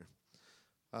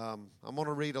I'm going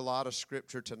to read a lot of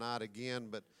scripture tonight again,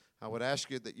 but I would ask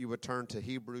you that you would turn to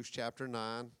Hebrews chapter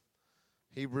 9,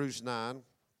 Hebrews 9,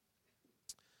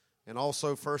 and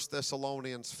also 1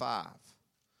 Thessalonians 5.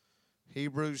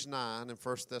 Hebrews 9 and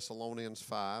 1 Thessalonians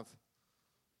 5.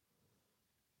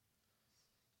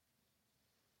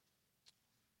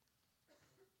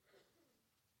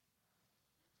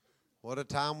 What a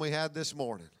time we had this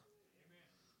morning.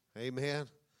 Amen.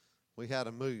 We had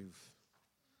a move.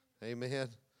 Amen.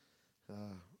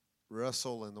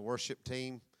 Russell and the worship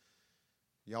team,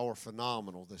 y'all were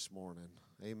phenomenal this morning.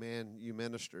 Amen. You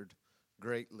ministered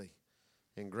greatly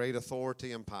in great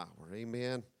authority and power.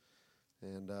 Amen.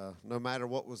 And no matter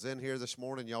what was in here this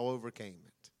morning, y'all overcame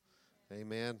it.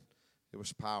 Amen. It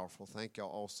was powerful. Thank y'all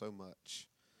all so much.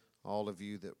 All of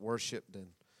you that worshiped. And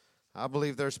I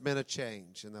believe there's been a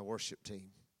change in the worship team.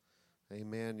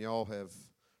 Amen. Y'all have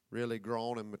really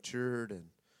grown and matured, and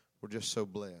we're just so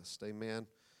blessed. Amen.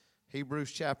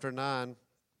 Hebrews chapter 9,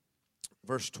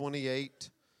 verse 28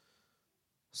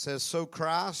 says, "So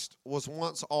Christ was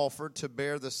once offered to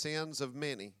bear the sins of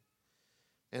many,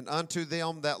 and unto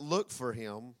them that look for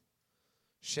him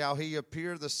shall he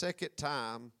appear the second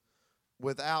time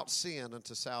without sin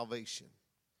unto salvation."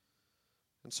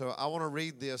 And so I want to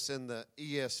read this in the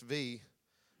ESV.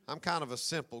 I'm kind of a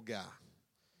simple guy,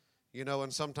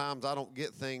 and sometimes I don't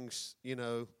get things,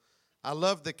 I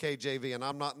love the KJV, and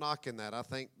I'm not knocking that. I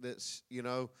think that's,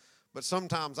 but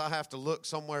sometimes I have to look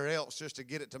somewhere else just to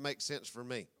get it to make sense for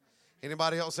me.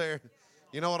 Anybody else there?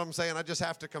 You know what I'm saying? I just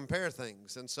have to compare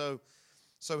things. And so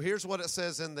here's what it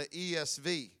says in the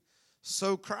ESV.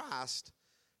 "So Christ,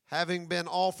 having been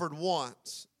offered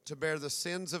once to bear the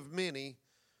sins of many,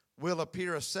 will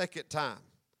appear a second time,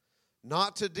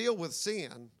 not to deal with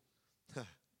sin,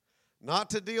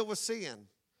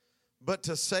 but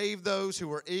to save those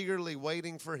who are eagerly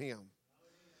waiting for him."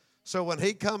 So when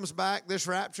he comes back, this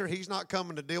rapture, he's not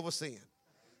coming to deal with sin.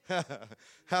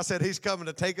 I said he's coming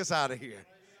to take us out of here.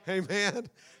 Amen.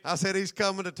 I said he's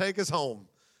coming to take us home.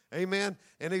 Amen.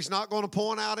 And he's not going to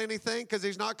point out anything because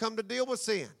he's not come to deal with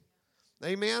sin.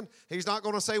 Amen. He's not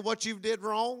going to say what you did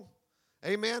wrong.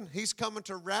 Amen. He's coming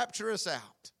to rapture us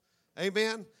out.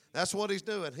 Amen. That's what he's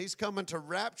doing. He's coming to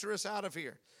rapture us out of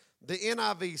here. The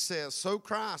NIV says, "So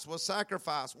Christ was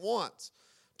sacrificed once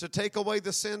to take away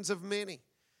the sins of many,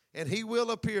 and he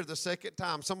will appear the second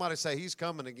time." Somebody say, he's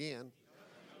coming again.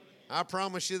 I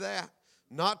promise you that.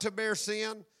 Not to bear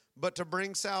sin, but to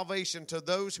bring salvation to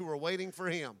those who are waiting for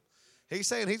him. He's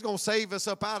saying he's going to save us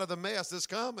up out of the mess that's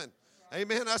coming.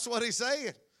 Amen. That's what he's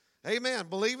saying. Amen.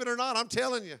 Believe it or not, I'm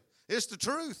telling you, it's the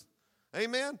truth.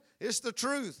 Amen. It's the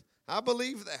truth. I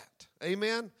believe that.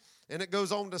 Amen. And it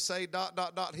goes on to say, ...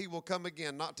 he will come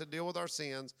again, not to deal with our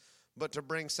sins, but to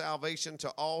bring salvation to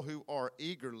all who are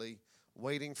eagerly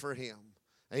waiting for him.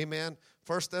 Amen.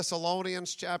 1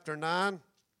 Thessalonians chapter 9.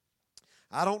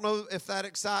 I don't know if that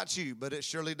excites you, but it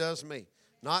surely does me.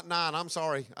 Not 9. I'm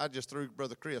sorry. I just threw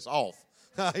Brother Chris off.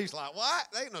 He's like, what?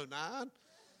 There ain't no 9.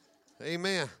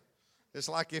 Amen. It's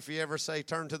like if you ever say,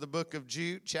 turn to the book of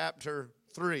Jude, chapter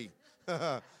 3.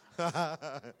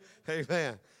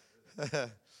 Amen.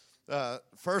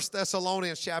 1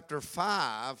 Thessalonians chapter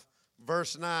 5,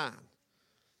 verse 9.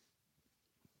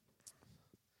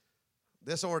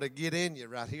 This ought to get in you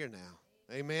right here now.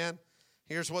 Amen.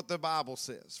 Here's what the Bible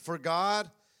says. "For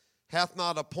God hath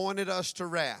not appointed us to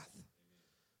wrath,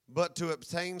 but to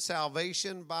obtain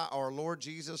salvation by our Lord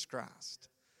Jesus Christ."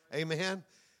 Amen.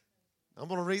 I'm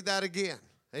going to read that again.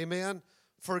 Amen.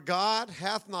 "For God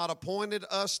hath not appointed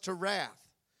us to wrath,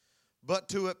 but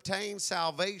to obtain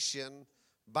salvation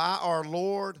by our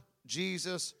Lord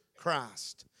Jesus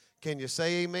Christ." Can you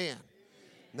say amen?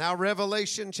 Now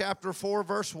Revelation chapter 4,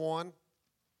 verse 1.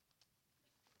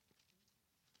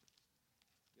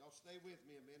 Y'all stay with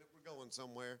me a minute. We're going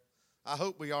somewhere. I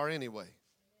hope we are anyway.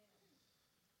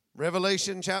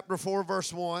 Revelation chapter 4,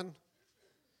 verse 1.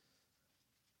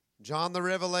 John the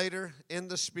Revelator in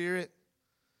the Spirit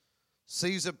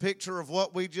sees a picture of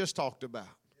what we just talked about.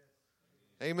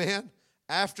 Amen.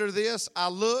 "After this I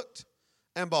looked,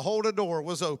 and behold, a door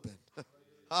was open."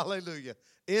 Hallelujah.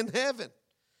 "In heaven.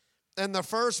 And the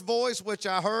first voice which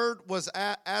I heard was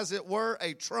as it were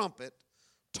a trumpet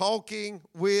talking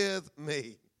with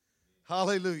me."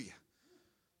 Hallelujah.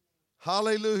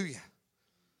 Hallelujah.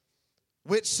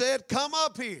 "Which said, Come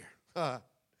up here,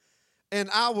 and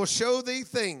I will show thee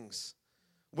things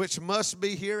which must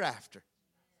be hereafter."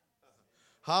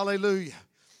 Hallelujah.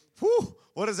 Whew.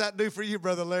 What does that do for you,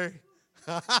 Brother Larry?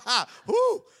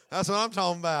 Whew. That's what I'm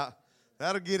talking about.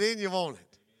 That'll get in you, won't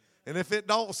it? And if it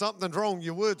don't, something's wrong.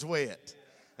 Your wood's wet.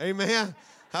 Amen.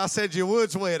 I said your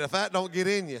wood's wet if that don't get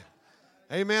in you.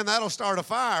 Amen. That'll start a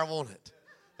fire, won't it?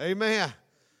 Amen.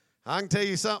 I can tell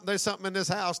you something. There's something in this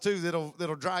house, too,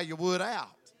 that'll dry your wood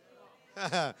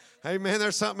out. Amen.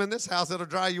 There's something in this house that'll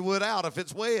dry your wood out if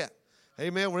it's wet.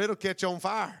 Amen. Well, it'll catch on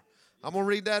fire. I'm going to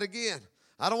read that again.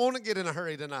 I don't want to get in a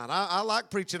hurry tonight. I like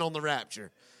preaching on the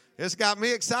rapture. It's got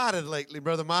me excited lately,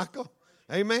 Brother Michael.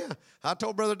 Amen. I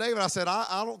told Brother David, I said,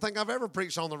 I don't think I've ever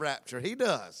preached on the rapture. He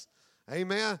does.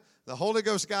 Amen. The Holy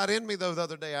Ghost got in me, though, the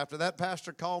other day after that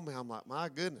pastor called me. I'm like, my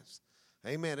goodness.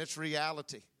 Amen. It's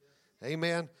reality.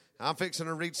 Amen. I'm fixing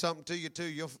to read something to you,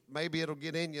 too. Maybe it'll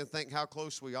get in you and think how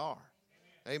close we are.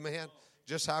 Amen.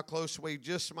 Just how close we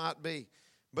just might be.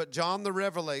 But John the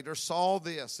Revelator saw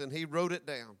this, and he wrote it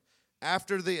down.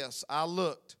 After this, I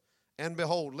looked, and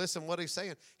behold, listen what he's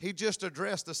saying. He just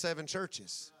addressed the 7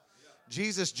 churches.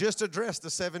 Jesus just addressed the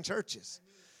 7 churches.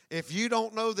 If you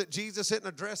don't know that Jesus isn't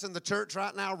addressing the church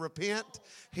right now, repent.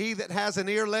 He that has an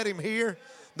ear, let him hear.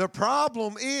 The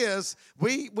problem is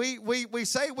we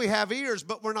say we have ears,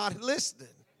 but we're not listening.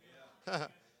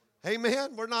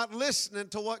 Amen? We're not listening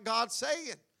to what God's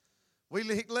saying. We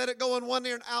let it go in one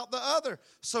ear and out the other.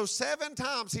 So 7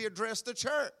 times he addressed the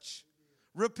church.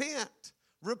 Repent,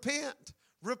 repent,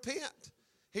 repent.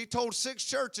 He told 6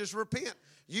 churches, repent.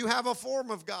 You have a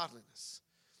form of godliness.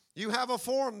 You have a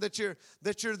form that you're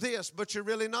this, but you're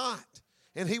really not.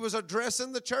 And he was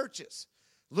addressing the churches.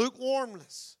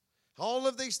 Lukewarmness. All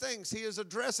of these things, he is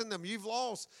addressing them. You've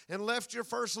lost and left your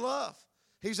first love.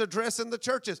 He's addressing the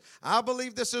churches. I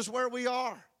believe this is where we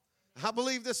are. I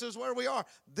believe this is where we are.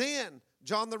 Then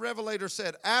John the Revelator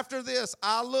said, after this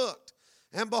I looked,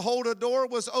 and behold, a door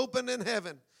was opened in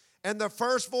heaven. And the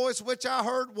first voice which I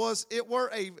heard was, it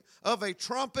were of a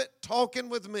trumpet talking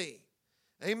with me.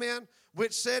 Amen.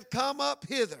 Which said, come up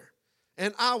hither,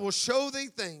 and I will show thee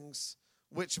things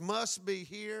which must be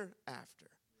hereafter.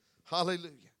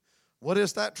 Hallelujah. What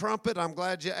is that trumpet? I'm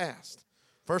glad you asked.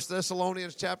 1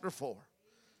 Thessalonians chapter 4.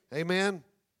 Amen.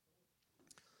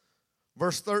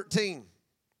 Verse 13.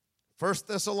 1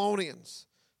 Thessalonians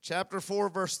chapter 4,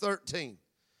 verse 13.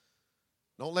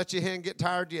 Don't let your hand get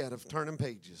tired yet of turning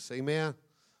pages. Amen.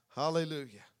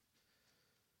 Hallelujah.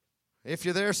 If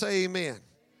you're there, say amen.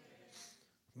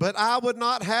 But I would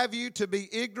not have you to be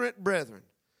ignorant, brethren,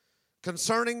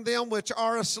 concerning them which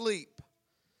are asleep,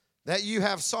 that you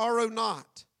have sorrow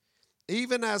not,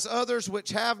 even as others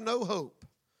which have no hope.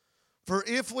 For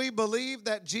if we believe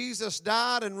that Jesus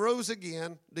died and rose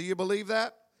again, do you believe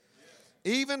that?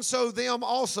 Yes. Even so them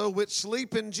also which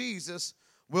sleep in Jesus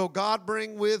will God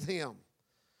bring with him.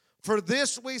 For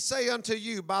this we say unto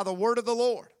you by the word of the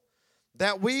Lord,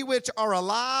 that we which are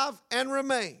alive and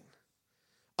remain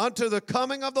unto the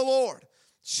coming of the Lord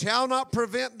shall not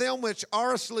prevent them which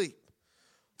are asleep.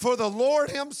 For the Lord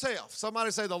himself,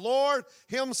 somebody say the Lord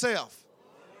himself,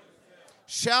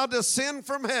 shall descend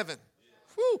from heaven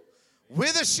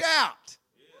with a shout,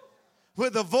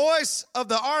 with the voice of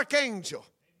the archangel,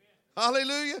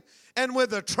 hallelujah, and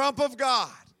with the trump of God.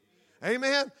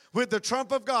 Amen. With the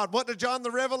trump of God. What did John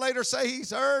the Revelator say he's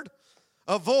heard?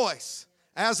 A voice.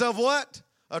 As of what?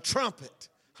 A trumpet.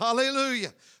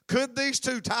 Hallelujah. Could these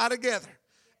two tie together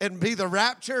and be the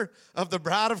rapture of the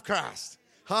bride of Christ?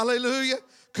 Hallelujah.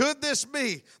 Could this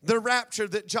be the rapture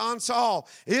that John saw?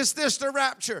 Is this the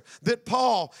rapture that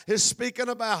Paul is speaking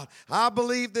about? I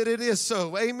believe that it is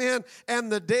so. Amen.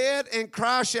 And the dead in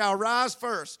Christ shall rise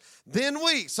first. Then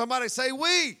we, somebody say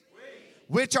we,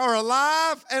 which are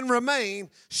alive and remain,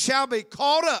 shall be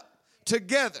caught up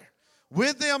together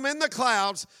with them in the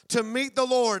clouds to meet the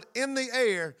Lord in the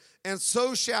air, and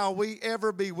so shall we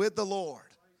ever be with the Lord.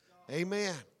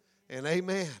 Amen and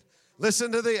amen.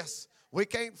 Listen to this. We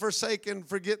can't forsake and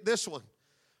forget this one.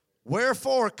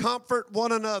 Wherefore comfort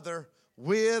one another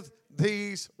with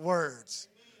these words.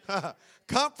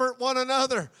 Comfort one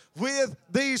another with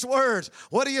these words.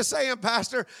 What are you saying,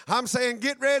 Pastor? I'm saying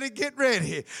get ready,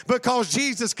 because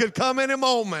Jesus could come in a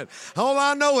moment. All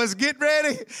I know is get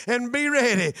ready and be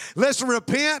ready. Let's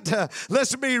repent,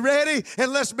 let's be ready,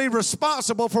 and let's be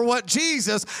responsible for what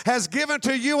Jesus has given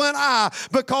to you and I,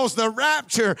 because the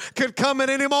rapture could come at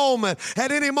any moment.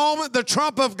 At any moment, the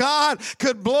trump of God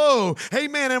could blow.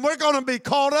 Amen. And we're going to be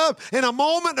caught up in a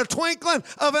moment, a twinkling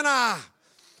of an eye.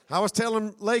 I was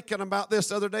telling Lakin about this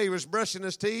the other day. He was brushing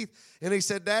his teeth, and he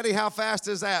said, Daddy, how fast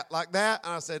is that? Like that?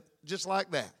 And I said, just like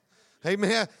that.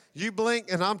 Amen. You blink,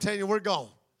 and I'm telling you, we're gone.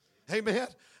 Amen.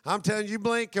 I'm telling you,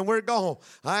 blink, and we're gone.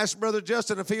 I asked Brother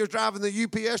Justin if he was driving the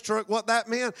UPS truck what that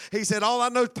meant. He said, all I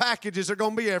know is packages are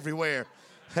going to be everywhere.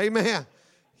 Amen.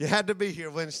 You had to be here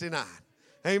Wednesday night.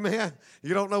 Amen.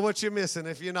 You don't know what you're missing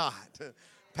if you're not.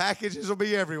 Packages will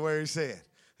be everywhere, he said.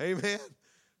 Amen.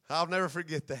 I'll never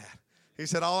forget that. He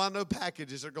said, all I know,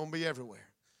 packages are going to be everywhere.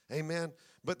 Amen.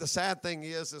 But the sad thing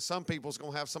is that some people's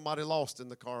going to have somebody lost in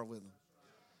the car with them.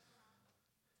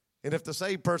 And if the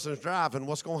saved person is driving,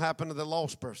 what's going to happen to the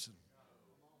lost person?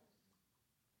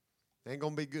 Ain't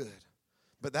going to be good.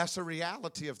 But that's the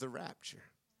reality of the rapture.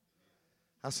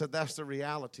 I said that's the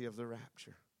reality of the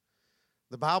rapture.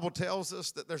 The Bible tells us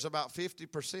that there's about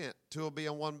 50%. 2 will be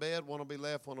in one bed, 1 will be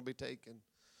left, 1 will be taken.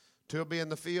 2 will be in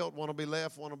the field, 1 will be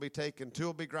left, 1 will be taken. 2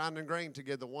 will be grinding grain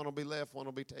together, 1 will be left, 1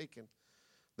 will be taken.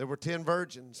 There were 10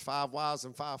 virgins, 5 wise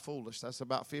and 5 foolish. That's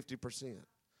about 50%.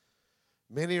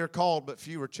 Many are called, but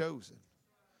few are chosen.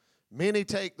 Many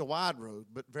take the wide road,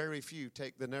 but very few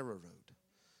take the narrow road.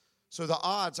 So the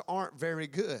odds aren't very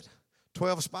good.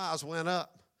 12 spies went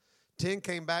up. 10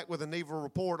 came back with an evil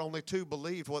report. Only 2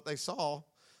 believed what they saw.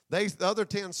 The other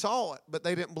 10 saw it, but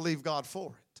they didn't believe God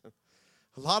for it.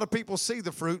 A lot of people see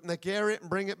the fruit and they carry it and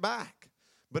bring it back.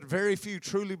 But very few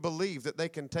truly believe that they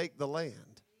can take the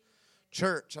land.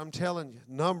 Church, I'm telling you,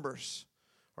 numbers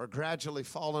are gradually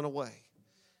falling away.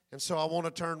 And so I want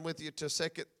to turn with you to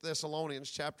 2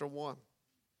 Thessalonians chapter 1.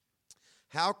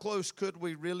 How close could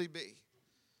we really be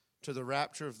to the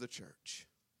rapture of the church?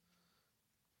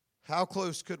 How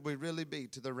close could we really be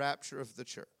to the rapture of the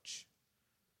church?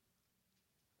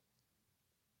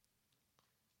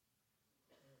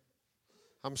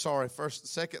 I'm sorry,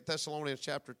 2 Thessalonians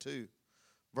chapter 2,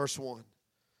 verse 1.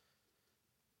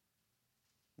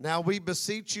 Now we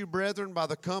beseech you, brethren, by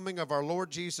the coming of our Lord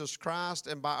Jesus Christ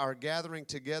and by our gathering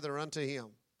together unto him.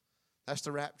 That's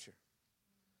the rapture.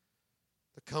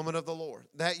 The coming of the Lord.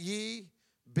 That ye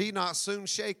be not soon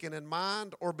shaken in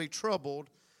mind or be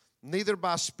troubled, neither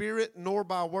by spirit nor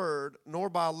by word nor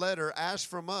by letter as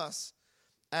from us,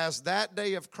 as that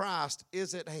day of Christ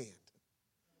is at hand.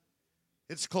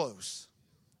 It's close.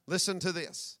 Listen to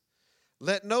this.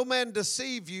 Let no man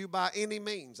deceive you by any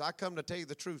means. I come to tell you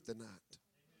the truth tonight.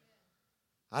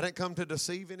 I didn't come to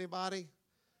deceive anybody.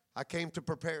 I came to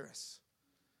prepare us.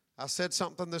 I said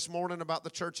something this morning about the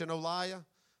church in Olaya.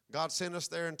 God sent us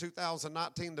there in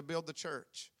 2019 to build the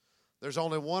church. There's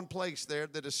only one place there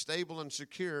that is stable and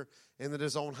secure and that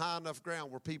is on high enough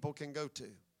ground where people can go to.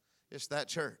 It's that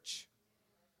church.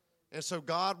 And so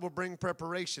God will bring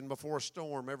preparation before a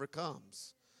storm ever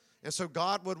comes. And so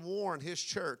God would warn his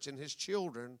church and his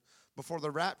children before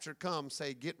the rapture comes,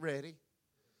 say, get ready,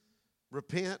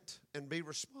 repent, and be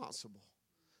responsible.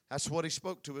 That's what he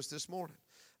spoke to us this morning.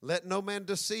 Let no man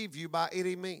deceive you by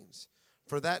any means,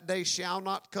 for that day shall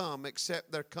not come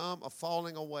except there come a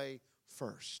falling away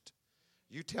first.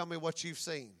 You tell me what you've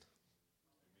seen.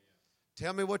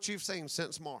 Tell me what you've seen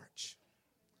since March.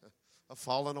 A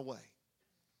falling away.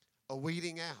 A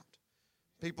weeding out.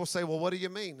 People say, well, what do you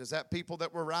mean? Is that people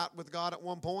that were right with God at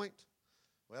one point?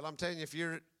 Well, I'm telling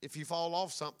you, if you fall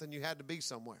off something, you had to be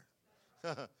somewhere.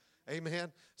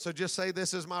 Amen. So just say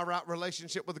this is my right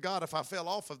relationship with God. If I fell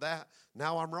off of that,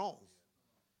 now I'm wrong.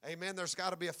 Amen. There's got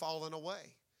to be a falling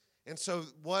away. And so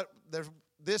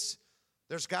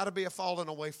there's got to be a falling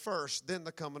away first, then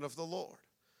the coming of the Lord.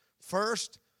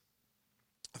 First,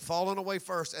 falling away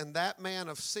first, and that man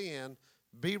of sin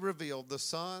be revealed, the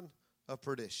son of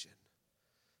perdition.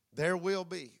 There will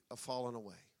be a falling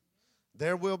away.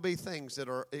 There will be things that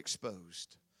are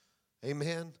exposed.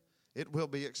 Amen. It will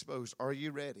be exposed. Are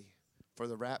you ready for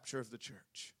the rapture of the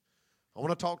church? I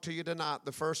want to talk to you tonight.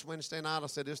 The first Wednesday night I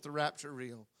said, is the rapture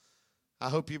real? I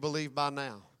hope you believe by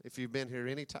now, if you've been here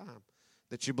any time,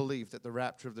 that you believe that the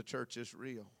rapture of the church is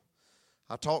real.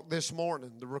 I talked this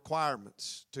morning, the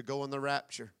requirements to go in the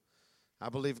rapture. I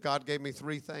believe God gave me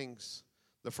 3 things.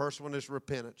 The first one is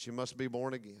repentance. You must be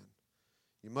born again.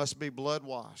 You must be blood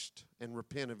washed and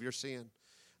repent of your sin.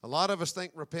 A lot of us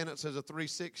think repentance is a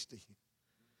 360.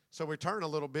 So we turn a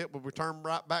little bit, but we turn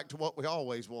right back to what we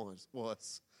always was.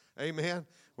 Amen.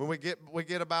 When we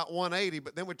get about 180,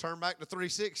 but then we turn back to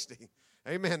 360.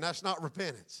 Amen. That's not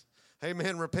repentance.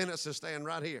 Amen. Repentance is staying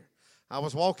right here. I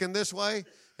was walking this way,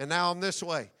 and now I'm this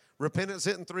way. Repentance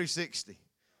isn't 360.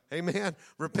 Amen.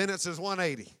 Repentance is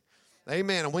 180.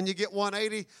 Amen. And when you get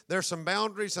 180, there's some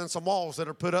boundaries and some walls that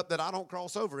are put up that I don't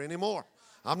cross over anymore.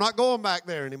 I'm not going back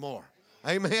there anymore.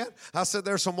 Amen. I said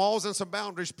there's some walls and some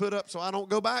boundaries put up so I don't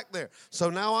go back there. So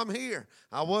now I'm here.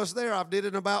 I was there. I did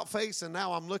an about face, and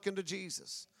now I'm looking to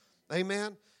Jesus.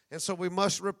 Amen. And so we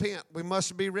must repent. We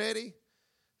must be ready.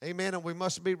 Amen. And we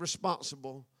must be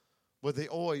responsible with the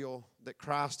oil that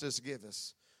Christ has given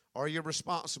us. Are you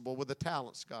responsible with the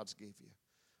talents God's given you?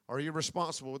 Are you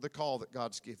responsible with the call that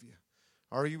God's given you?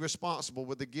 Are you responsible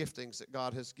with the giftings that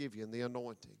God has given you and the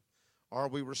anointing? Are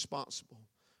we responsible?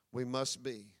 We must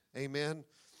be. Amen.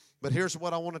 But here's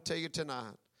what I want to tell you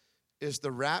tonight is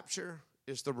the rapture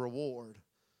is the reward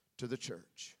to the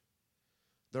church.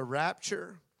 The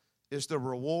rapture is the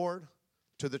reward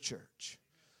to the church.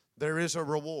 There is a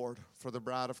reward for the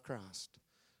bride of Christ.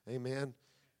 Amen.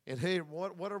 And hey,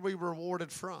 what are we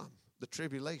rewarded from? The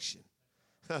tribulation.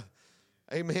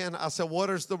 Amen. I said, what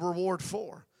is the reward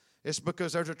for? It's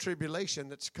because there's a tribulation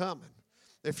that's coming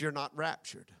if you're not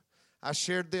raptured. I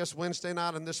shared this Wednesday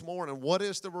night and this morning. What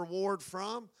is the reward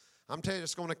from? I'm telling you,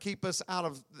 it's going to keep us out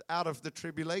of the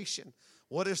tribulation.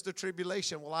 What is the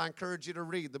tribulation? Well, I encourage you to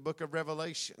read the book of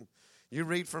Revelation. You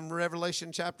read from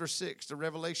Revelation chapter 6 to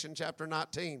Revelation chapter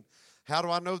 19. How do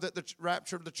I know that the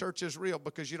rapture of the church is real?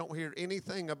 Because you don't hear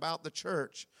anything about the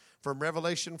church from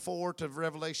Revelation 4 to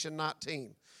Revelation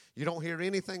 19. You don't hear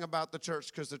anything about the church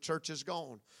because the church is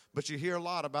gone. But you hear a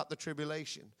lot about the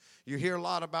tribulation. You hear a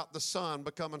lot about the sun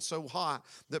becoming so hot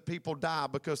that people die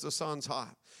because the sun's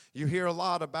hot. You hear a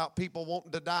lot about people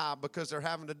wanting to die because they're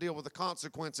having to deal with the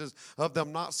consequences of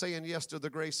them not saying yes to the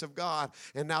grace of God.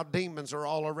 And now demons are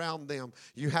all around them.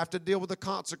 You have to deal with the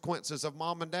consequences of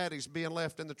mom and daddies being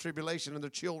left in the tribulation and the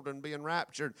children being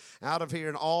raptured out of here.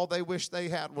 And all they wish they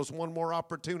had was one more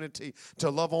opportunity to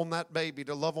love on that baby,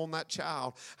 to love on that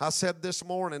child. I said this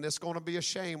morning, it's going to be a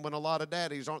shame when a lot of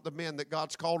daddies aren't the men that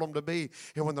God's called them to be.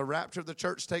 And when the rapture of the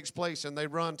church takes place and they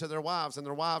run to their wives and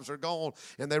their wives are gone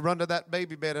and they run to that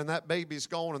baby bed and that baby's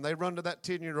gone and they run to that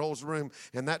 10-year-old's room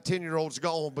and that 10-year-old's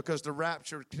gone because the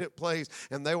rapture took place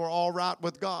and they were all right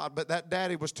with God. But that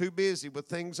daddy was too busy with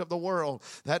things of the world.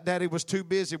 That daddy was too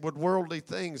busy with worldly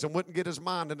things and wouldn't get his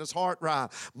mind and his heart right.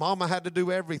 Mama had to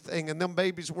do everything, and them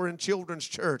babies were in children's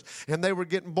church and they were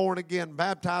getting born again,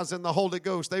 baptized in the Holy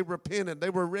Ghost. They repented, they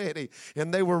were ready,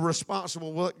 and they were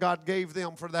responsible for what God gave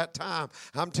them for that time.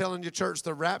 I'm telling you, church,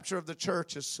 the rapture of the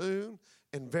church is soon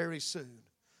and very soon.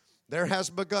 There has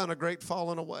begun a great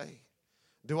falling away.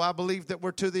 Do I believe that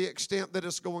we're to the extent that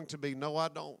it's going to be? No, I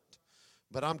don't.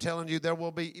 But I'm telling you, there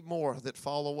will be more that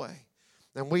fall away.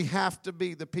 And we have to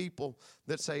be the people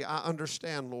that say, I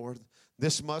understand, Lord,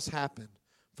 this must happen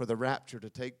for the rapture to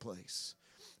take place.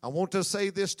 I want to say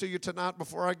this to you tonight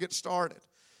before I get started,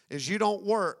 is you don't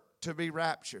work to be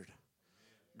raptured.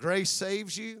 Grace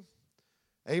saves you.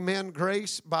 Amen.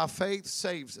 Grace by faith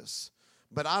saves us.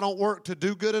 But I don't work to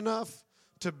do good enough,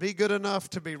 to be good enough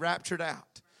to be raptured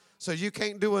out. So you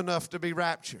can't do enough to be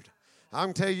raptured.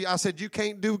 I'm telling you, I said, you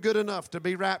can't do good enough to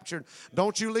be raptured.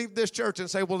 Don't you leave this church and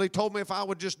say, well, he told me if I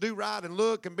would just do right and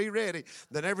look and be ready,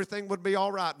 then everything would be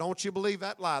all right. Don't you believe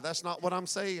that lie? That's not what I'm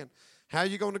saying. How are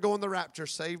you going to go in the rapture?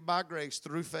 Saved by grace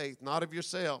through faith, not of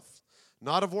yourself,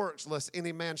 not of works, lest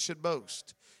any man should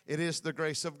boast. It is the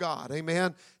grace of God.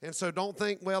 Amen. And so don't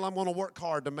think, well, I'm going to work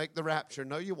hard to make the rapture.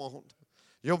 No, you won't.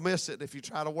 You'll miss it if you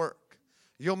try to work.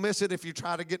 You'll miss it if you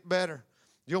try to get better.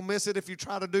 You'll miss it if you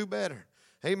try to do better.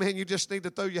 Amen. You just need to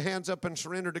throw your hands up and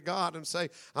surrender to God and say,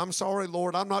 I'm sorry,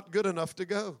 Lord, I'm not good enough to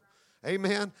go.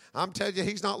 Amen. I'm telling you,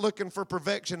 he's not looking for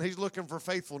perfection. He's looking for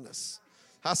faithfulness.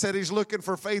 I said he's looking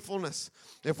for faithfulness.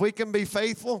 If we can be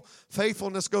faithful,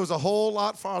 faithfulness goes a whole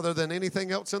lot farther than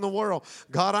anything else in the world.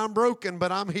 God, I'm broken,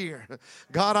 but I'm here.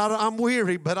 God, I'm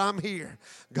weary, but I'm here.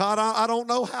 God, I don't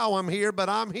know how I'm here, but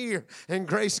I'm here. And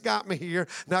grace got me here.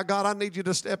 Now, God, I need you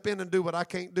to step in and do what I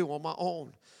can't do on my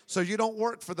own. So you don't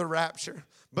work for the rapture,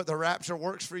 but the rapture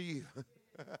works for you.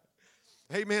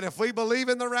 Amen. If we believe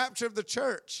in the rapture of the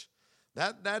church,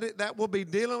 that will be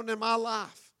dealing in my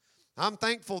life. I'm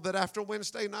thankful that after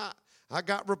Wednesday night, I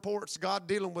got reports, God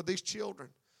dealing with these children,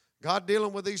 God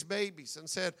dealing with these babies, and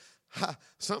said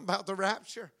something about the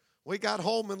rapture. We got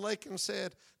home and Lakin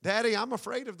said, Daddy, I'm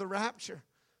afraid of the rapture.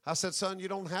 I said, son, you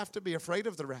don't have to be afraid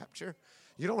of the rapture.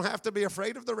 You don't have to be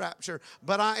afraid of the rapture.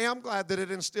 But I am glad that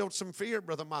it instilled some fear,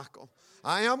 Brother Michael.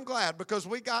 I am glad because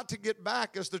we got to get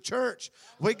back as the church.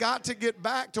 We got to get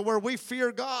back to where we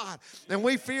fear God. And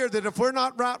we fear that if we're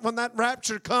not right when that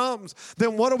rapture comes,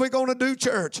 then what are we going to do,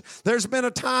 church? There's been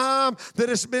a time that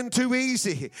it's been too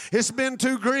easy. It's been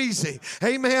too greasy.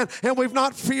 Amen. And we've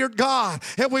not feared God.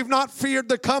 And we've not feared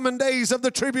the coming days of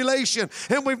the tribulation.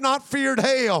 And we've not feared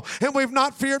hell. And we've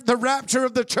not feared the rapture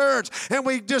of the church. And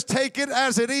we just take it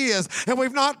as it is. And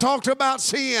we've not talked about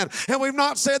sin. And we've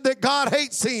not said that God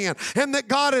hates sin. And that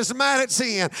God is mad at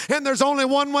sin. And there's only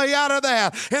one way out of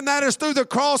that. And that is through the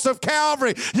cross of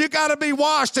Calvary. You got to be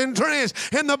washed and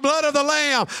drenched in the blood of the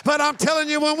Lamb. But I'm telling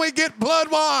you, when we get blood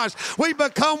washed, we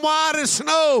become white as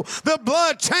snow. The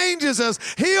blood changes us,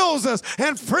 heals us,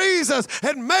 and frees us,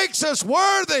 and makes us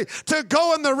worthy to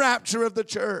go in the rapture of the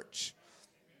church.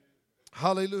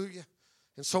 Hallelujah.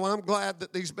 And so I'm glad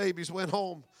that these babies went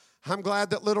home. I'm glad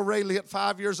that little Rayleigh at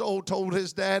 5 years old told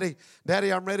his daddy,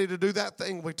 Daddy, I'm ready to do that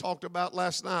thing we talked about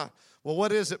last night. Well,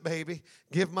 what is it, baby?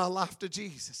 Give my life to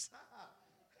Jesus.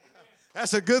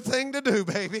 That's a good thing to do,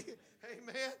 baby.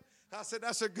 Amen. I said,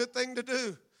 that's a good thing to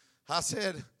do. I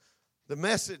said, the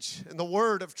message and the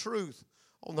word of truth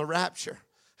on the rapture.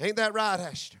 Ain't that right,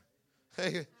 Asher?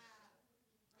 Hey,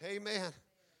 amen.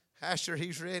 Asher,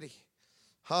 he's ready.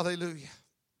 Hallelujah.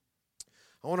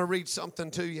 I want to read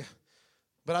something to you.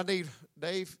 But I need,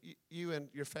 Dave, you and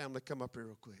your family come up here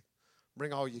real quick.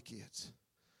 Bring all your kids.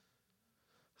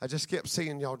 I just kept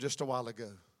seeing y'all just a while ago.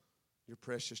 Your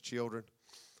precious children.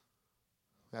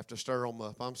 I have to stir them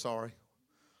up. I'm sorry.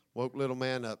 Woke little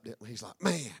man up, didn't we? He's like,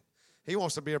 man, he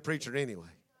wants to be a preacher anyway.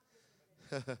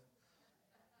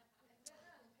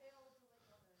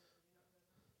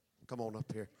 Come on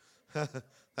up here.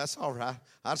 That's all right.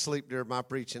 I'd sleep during my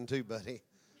preaching too, buddy.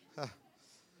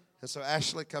 And so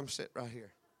Ashley, come sit right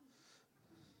here.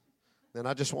 Then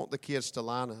I just want the kids to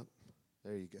line up.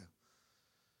 There you go.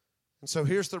 And so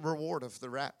here's the reward of the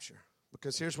rapture,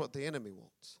 because here's what the enemy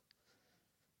wants.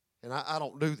 And I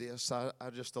don't do this. The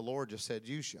Lord just said,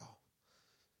 use y'all.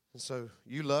 And so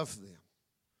you love them,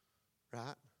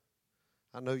 right?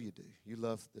 I know you do. You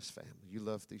love this family. You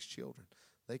love these children.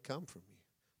 They come from you.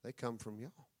 They come from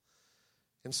y'all.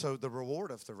 And so the reward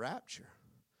of the rapture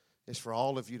is for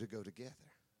all of you to go together.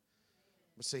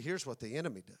 But see, here's what the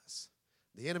enemy does.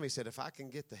 The enemy said, if I can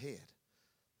get the head,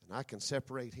 then I can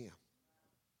separate him.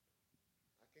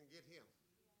 I can get him.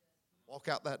 Walk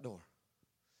out that door.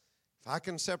 If I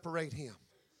can separate him,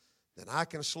 then I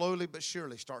can slowly but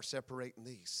surely start separating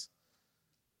these.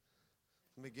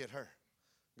 Let me get her.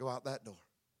 Go out that door.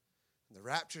 And the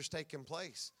rapture's taking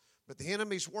place. But the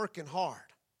enemy's working hard.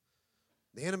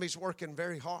 The enemy's working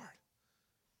very hard.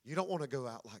 You don't want to go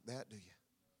out like that, do you?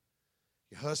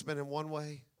 Your husband in one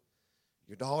way,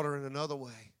 your daughter in another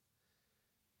way.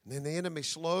 And then the enemy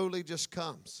slowly just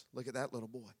comes. Look at that little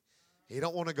boy. He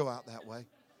don't want to go out that way.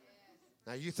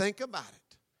 Now you think about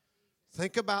it.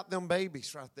 Think about them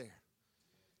babies right there.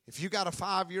 If you got a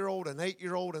 5-year-old, an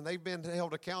 8-year-old, and they've been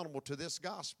held accountable to this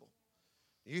gospel,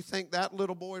 you think that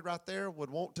little boy right there would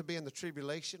want to be in the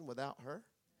tribulation without her?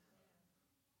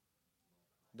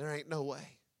 There ain't no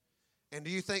way. And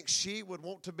do you think she would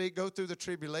want to go through the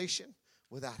tribulation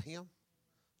without him?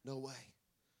 No way.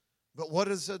 But what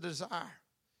is the desire?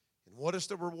 And what is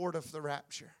the reward of the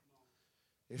rapture?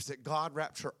 Is that God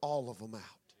rapture all of them out.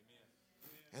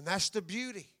 And that's the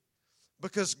beauty.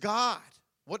 Because God,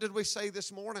 what did we say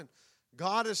this morning?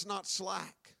 God is not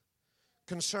slack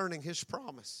concerning his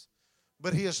promise,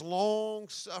 but he is long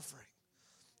suffering.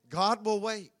 God will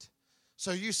wait.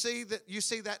 So you see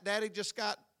that daddy just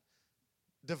got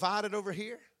divided over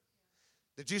here?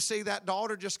 Did you see that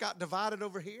daughter just got divided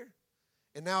over here?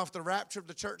 And now if the rapture of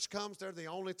the church comes, they're the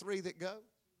only 3 that go.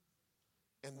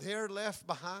 And they're left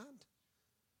behind.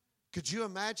 Could you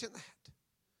imagine that?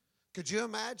 Could you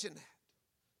imagine that?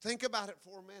 Think about it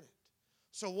for a minute.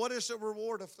 So what is the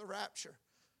reward of the rapture?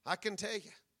 I can tell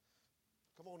you.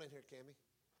 Come on in here, Cammie.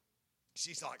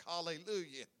 She's like,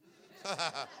 hallelujah.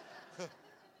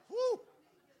 Woo.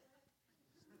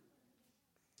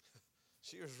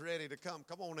 She was ready to come.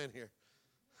 Come on in here.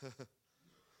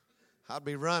 I'd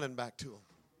be running back to him.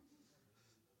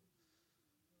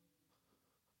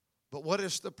 But what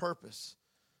is the purpose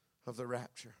of the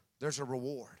rapture? There's a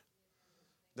reward.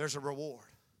 There's a reward.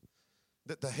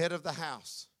 That the head of the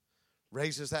house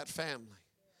raises that family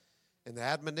in the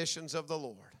admonitions of the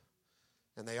Lord.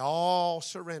 And they all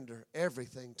surrender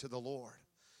everything to the Lord.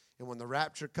 And when the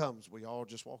rapture comes, we all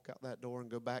just walk out that door and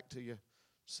go back to your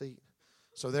seat.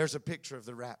 So there's a picture of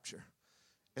the rapture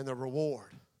and the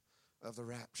reward of the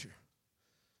rapture.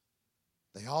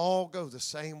 They all go the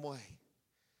same way.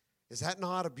 Is that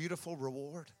not a beautiful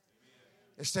reward?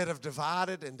 Amen. Instead of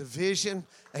divided and division,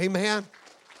 amen.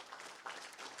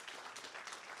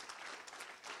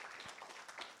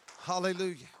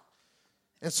 Hallelujah.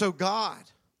 And so God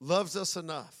loves us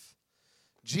enough.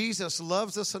 Jesus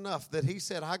loves us enough that he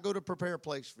said, I go to prepare a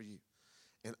place for you,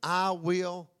 and I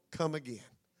will come again.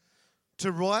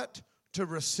 To what? To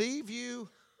receive you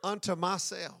unto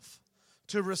myself.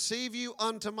 To receive you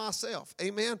unto myself.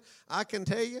 Amen. I can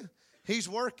tell you, he's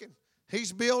working.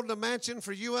 He's building a mansion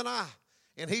for you and I.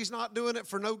 And he's not doing it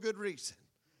for no good reason.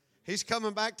 He's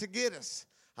coming back to get us.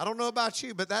 I don't know about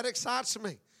you, but that excites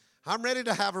me. I'm ready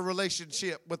to have a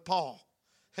relationship with Paul.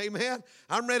 Amen.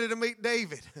 I'm ready to meet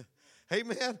David.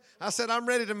 Amen. I said, I'm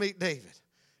ready to meet David.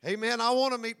 Amen. I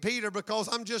want to meet Peter because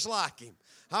I'm just like him.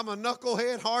 I'm a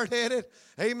knucklehead, hard-headed.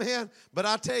 Amen. But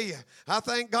I tell you, I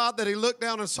thank God that he looked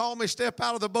down and saw me step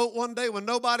out of the boat one day when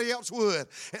nobody else would.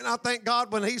 And I thank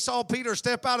God when he saw Peter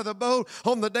step out of the boat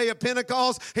on the day of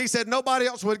Pentecost, he said nobody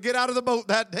else would get out of the boat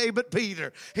that day but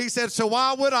Peter. He said, so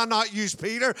why would I not use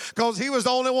Peter? Because he was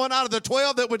the only one out of the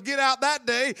 12 that would get out that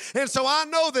day. And so I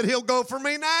know that he'll go for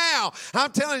me now.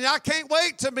 I'm telling you, I can't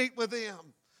wait to meet with him.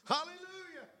 Hallelujah.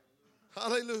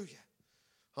 Hallelujah.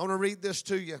 I want to read this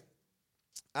to you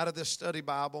out of this study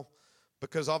Bible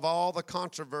because of all the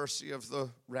controversy of the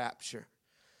rapture.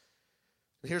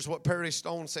 Here's what Perry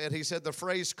Stone said. He said the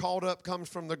phrase caught up comes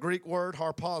from the Greek word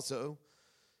harpazo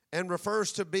and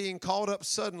refers to being caught up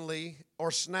suddenly or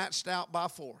snatched out by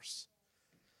force.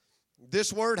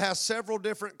 This word has several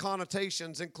different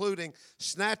connotations, including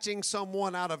snatching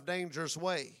someone out of danger's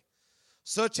way,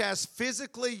 such as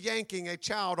physically yanking a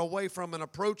child away from an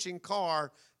approaching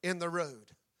car in the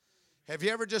road. Have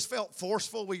you ever just felt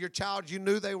forceful with your child? You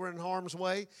knew they were in harm's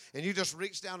way, and you just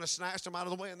reached down and snatched them out of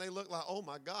the way, and they looked like, oh,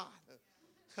 my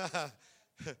God.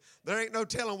 There ain't no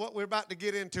telling what we're about to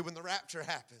get into when the rapture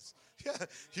happens.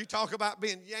 You talk about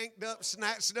being yanked up,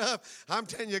 snatched up. I'm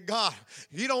telling you, God,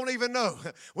 you don't even know.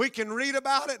 We can read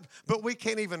about it, but we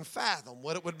can't even fathom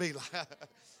what it would be like.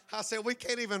 I said we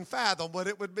can't even fathom what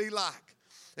it would be like.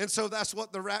 And so that's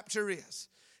what the rapture is.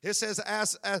 It says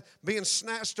as being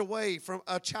snatched away from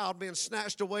a child being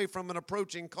snatched away from an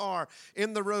approaching car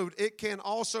in the road. It can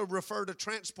also refer to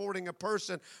transporting a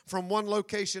person from one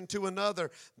location to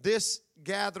another. This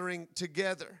gathering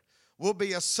together will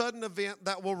be a sudden event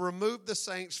that will remove the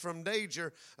saints from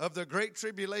danger of the great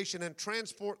tribulation and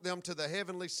transport them to the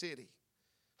heavenly city.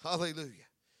 Hallelujah.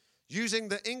 Using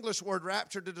the English word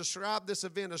rapture to describe this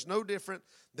event is no different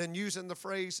than using the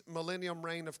phrase millennium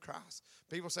reign of Christ.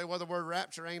 People say, well, the word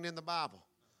rapture ain't in the Bible.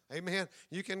 Amen.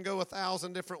 You can go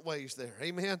 1,000 different ways there.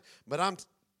 Amen. But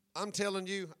I'm telling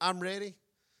you, I'm ready.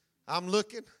 I'm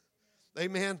looking.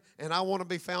 Amen. And I want to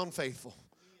be found faithful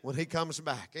when he comes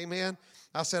back. Amen.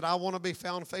 I said, I want to be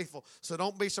found faithful. So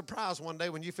don't be surprised one day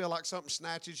when you feel like something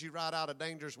snatches you right out of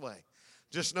danger's way.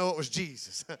 Just know it was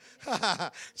Jesus.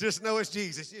 Just know it's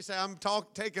Jesus. You say, I'm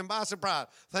taken by surprise.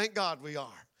 Thank God we are.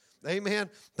 Amen.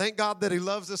 Thank God that he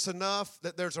loves us enough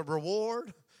that there's a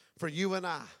reward for you and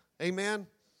I. Amen.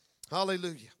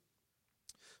 Hallelujah.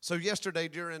 So yesterday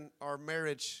during our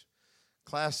marriage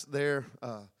class there,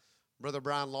 Brother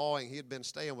Brian Lawing, he had been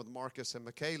staying with Marcus and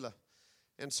Michaela.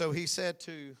 And so he said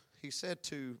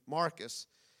to Marcus,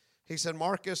 he said,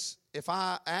 Marcus, if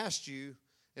I asked you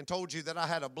and told you that I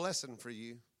had a blessing for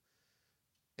you,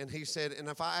 and he said, and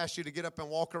if I asked you to get up and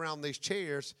walk around these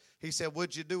chairs, he said,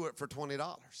 would you do it for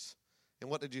 $20? And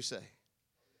what did you say?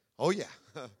 Oh, yeah.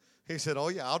 He said, oh,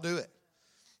 yeah, I'll do it.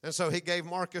 And so he gave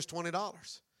Marcus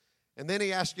 $20. And then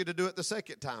he asked you to do it the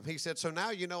second time. He said, so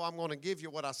now you know I'm going to give you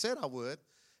what I said I would.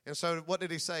 And so what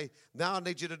did he say? Now I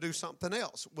need you to do something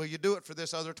else. Will you do it for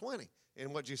this other 20?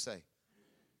 And what'd you say?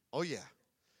 Oh, yeah.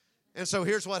 And so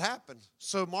here's what happened.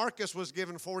 So Marcus was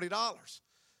given $40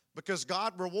 because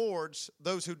God rewards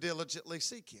those who diligently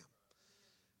seek him.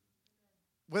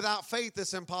 Without faith,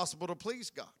 it's impossible to please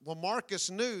God. Well, Marcus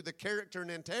knew the character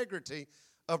and integrity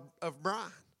of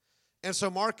Brian. And so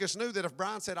Marcus knew that if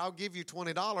Brian said, I'll give you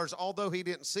 $20, although he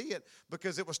didn't see it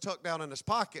because it was tucked down in his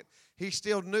pocket, he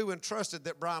still knew and trusted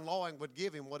that Brian Lawing would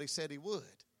give him what he said he would.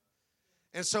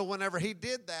 And so whenever he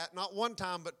did that, not one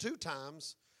time but 2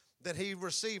 times, that he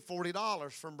received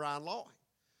 $40 from Brian Lawing.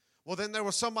 Well, then there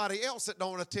was somebody else that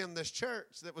don't attend this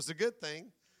church. That was a good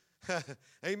thing.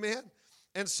 Amen.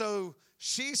 And so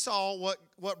she saw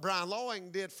what Brian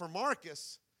Lawing did for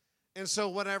Marcus. And so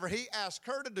whenever he asked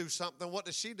her to do something, what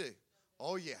does she do?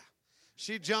 Oh, yeah.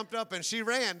 She jumped up and she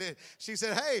ran. She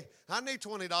said, hey, I need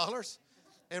 $20.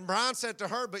 And Brian said to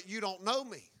her, but you don't know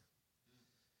me.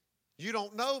 You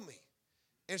don't know me.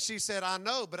 And she said, I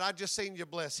know, but I just seen you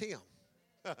bless him.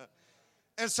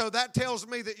 And so that tells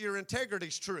me that your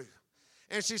integrity's true.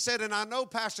 And she said, and I know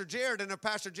Pastor Jared, and if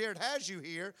Pastor Jared has you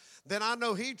here, then I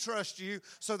know he trusts you,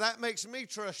 so that makes me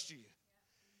trust you.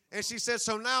 And she said,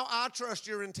 so now I trust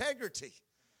your integrity.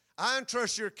 I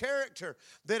entrust your character,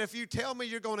 that if you tell me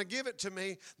you're going to give it to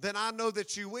me, then I know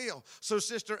that you will. So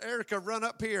Sister Erica run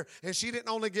up here, and she didn't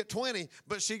only get $20,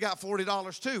 but she got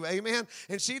 $40 too. Amen?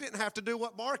 And she didn't have to do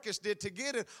what Marcus did to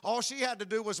get it. All she had to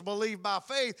do was believe by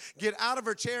faith, get out of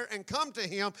her chair and come to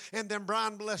him, and then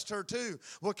Brian blessed her too.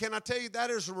 Well, can I tell you,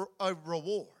 that is a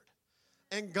reward.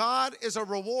 And God is a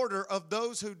rewarder of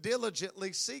those who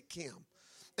diligently seek him.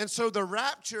 And so the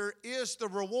rapture is the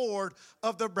reward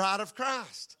of the bride of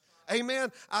Christ.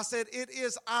 Amen. I said it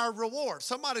is our reward.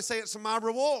 Somebody say it's my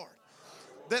reward.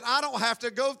 that I don't have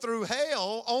to go through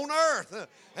hell on earth.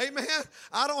 Amen.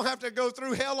 I don't have to go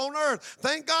through hell on earth.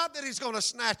 Thank God that He's going to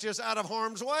snatch us out of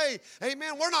harm's way.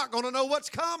 Amen. We're not going to know what's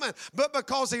coming. But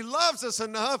because He loves us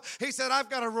enough, He said, I've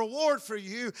got a reward for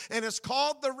you, and it's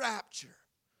called the rapture.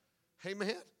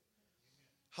 Amen.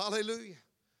 Hallelujah.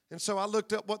 And so I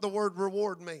looked up what the word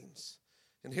reward means.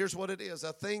 And here's what it is: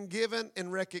 a thing given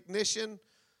in recognition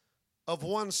of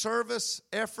one's service,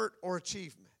 effort, or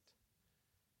achievement.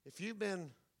 If you've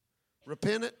been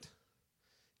repentant,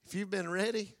 if you've been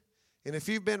ready, and if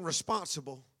you've been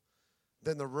responsible,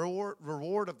 then the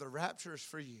reward of the rapture is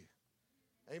for you.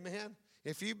 Amen?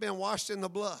 If you've been washed in the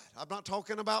blood, I'm not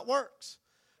talking about works.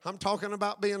 I'm talking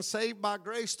about being saved by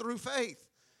grace through faith.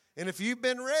 And if you've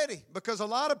been ready, because a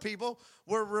lot of people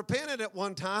were repentant at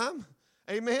one time,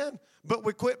 amen, but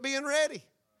we quit being ready.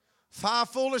 5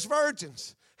 foolish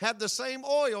virgins had the same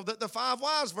oil that the 5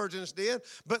 wise virgins did,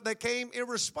 but they came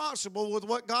irresponsible with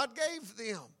what God gave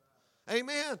them.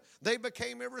 Amen. They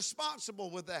became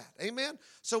irresponsible with that. Amen.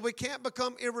 So we can't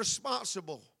become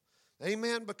irresponsible.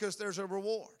 Amen. Because there's a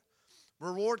reward.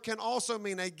 Reward can also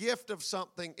mean a gift of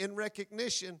something in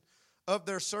recognition of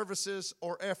their services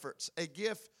or efforts. A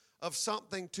gift of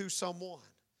something to someone.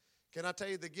 Can I tell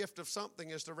you, the gift of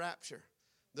something is the rapture.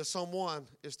 The someone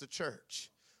is the church,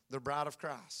 the bride of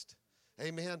Christ.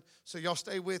 Amen. So y'all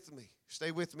stay with me.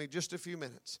 Stay with me just a few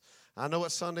minutes. I know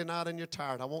it's Sunday night and you're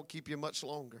tired. I won't keep you much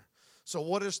longer. So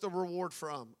what is the reward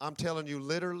from? I'm telling you,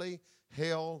 literally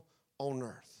hell on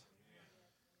earth.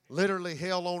 Literally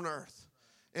hell on earth.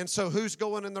 And so who's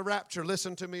going in the rapture?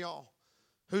 Listen to me all.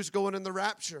 Who's going in the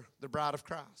rapture? The bride of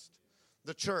Christ.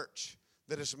 The church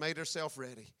that has made herself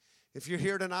ready. If you're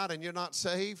here tonight and you're not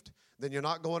saved, then you're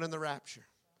not going in the rapture.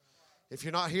 If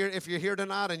you're here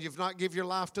tonight and you've not given your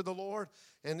life to the Lord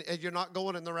and you're not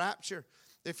going in the rapture,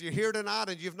 if you're here tonight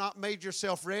and you've not made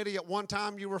yourself ready, at one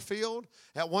time you were filled,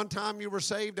 at one time you were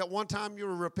saved, at one time you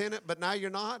were repentant, but now you're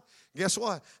not, guess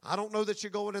what? I don't know that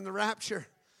you're going in the rapture.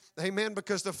 Amen,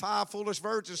 because the 5 foolish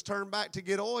virgins turned back to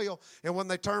get oil, and when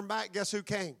they turned back, guess who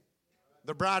came?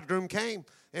 The bridegroom came.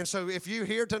 And so if you're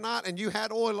here tonight and you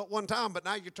had oil at one time, but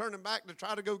now you're turning back to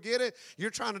try to go get it, you're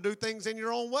trying to do things in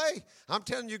your own way. I'm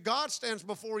telling you, God stands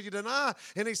before you tonight,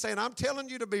 and He's saying, I'm telling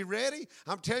you to be ready.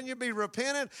 I'm telling you to be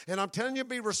repentant, and I'm telling you to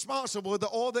be responsible with the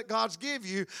oil that God's give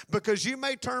you, because you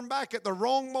may turn back at the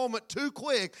wrong moment too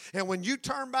quick. And when you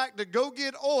turn back to go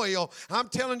get oil, I'm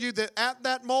telling you that at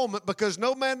that moment, because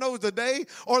no man knows the day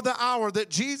or the hour that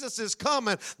Jesus is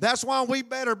coming, that's why we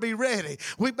better be ready.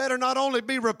 We better not only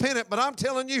be repentant, but I'm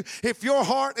telling you, if your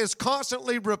heart is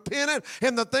constantly repentant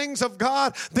in the things of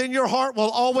God, then your heart will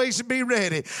always be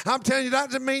ready. I'm telling you, that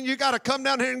doesn't mean you got to come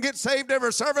down here and get saved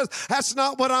every service. That's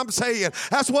not what I'm saying.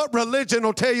 That's what religion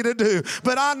will tell you to do.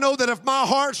 But I know that if my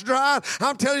heart's dry,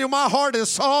 I'm telling you, my heart is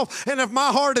soft, and if my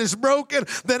heart is broken,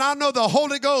 then I know the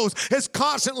Holy Ghost is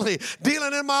constantly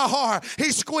dealing in my heart.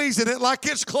 He's squeezing it like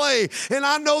it's clay, and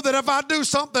I know that if I do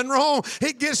something wrong,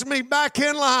 He gets me back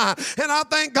in line. And I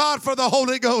thank God for the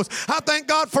Holy Ghost. I thank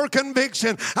God for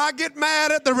conviction. I get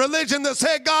mad at the religion that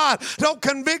said, God, don't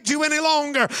convict you any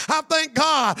longer. I thank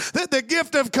God that the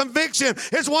gift of conviction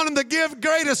is one of the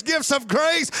greatest gifts of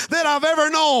grace that I've ever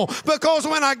known, because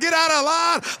when I get out of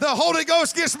line, the Holy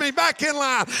Ghost gets me back in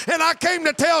line. And I came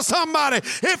to tell somebody,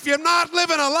 if you're not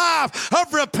living a life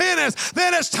of repentance,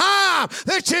 then it's time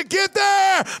that you get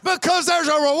there, because there's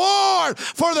a reward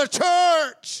for the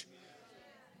church.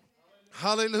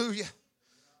 Hallelujah.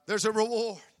 There's a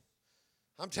reward.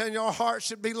 I'm telling you, our heart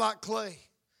should be like clay.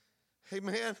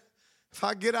 Amen. If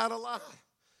I get out of line,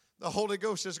 the Holy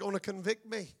Ghost is going to convict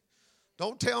me.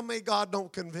 Don't tell me God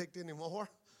don't convict anymore.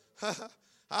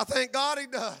 I thank God He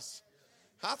does.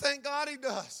 I thank God He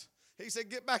does. He said,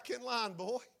 get back in line,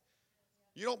 boy.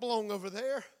 You don't belong over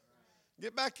there.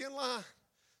 Get back in line.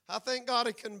 I thank God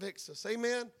He convicts us.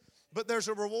 Amen. But there's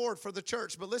a reward for the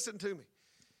church. But listen to me.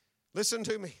 Listen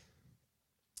to me.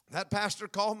 That pastor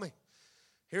called me.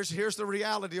 Here's the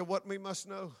reality of what we must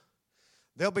know.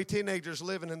 There'll be teenagers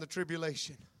living in the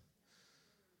tribulation.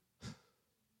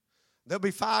 There'll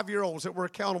be 5-year-olds that were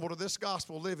accountable to this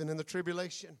gospel living in the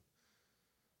tribulation.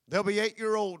 There'll be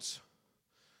 8-year-olds.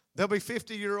 There'll be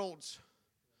 50-year-olds.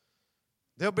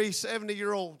 There'll be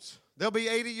 70-year-olds. There'll be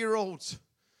 80-year-olds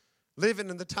living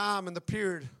in the time and the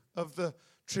period of the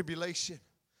tribulation.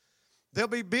 There'll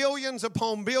be billions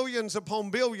upon billions upon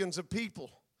billions of people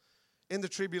in the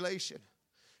tribulation.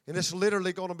 And it's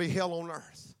literally going to be hell on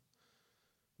earth,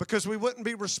 because we wouldn't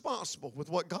be responsible with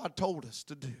what God told us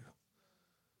to do.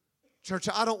 Church,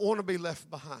 I don't want to be left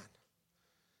behind.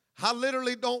 I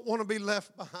literally don't want to be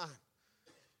left behind.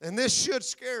 And this should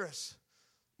scare us.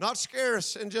 not scare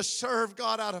us and just serve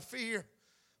God out of fear,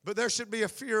 but there should be a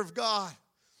fear of God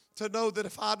to know that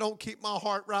if I don't keep my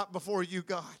heart right before you,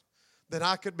 God, then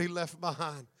I could be left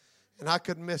behind and I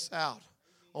could miss out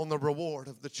on the reward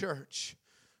of the church.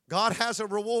 God has a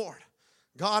reward.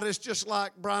 God is just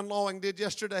like Brian Lawing did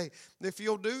yesterday. If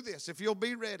you'll do this, if you'll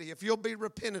be ready, if you'll be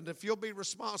repentant, if you'll be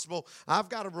responsible, I've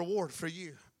got a reward for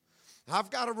you. I've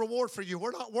got a reward for you.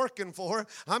 We're not working for it.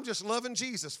 I'm just loving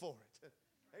Jesus for it.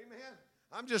 Amen.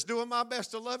 I'm just doing my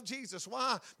best to love Jesus.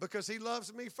 Why? Because he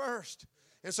loves me first.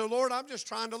 And so, Lord, I'm just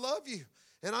trying to love you.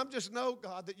 And I'm just know,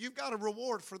 God, that you've got a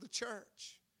reward for the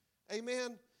church.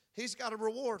 Amen. He's got a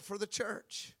reward for the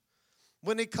church.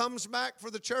 When he comes back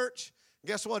for the church,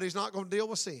 guess what? He's not going to deal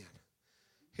with sin.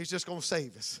 He's just going to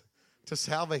save us to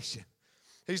salvation.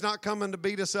 He's not coming to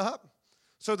beat us up.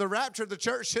 So the rapture of the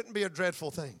church shouldn't be a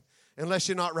dreadful thing unless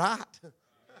you're not right.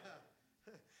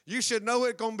 You should know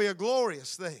it's going to be a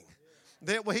glorious thing.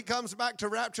 That when he comes back to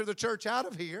rapture the church out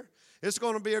of here, it's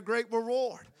going to be a great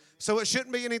reward. So it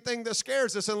shouldn't be anything that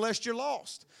scares us unless you're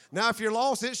lost. Now, if you're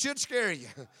lost, it should scare you.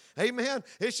 Amen.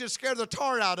 It should scare the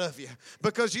tar out of you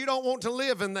because you don't want to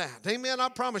live in that. Amen. I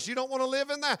promise you don't want to live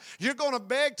in that. You're going to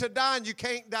beg to die and you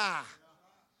can't die.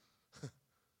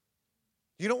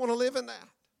 You don't want to live in that.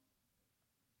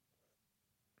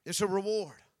 It's a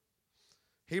reward.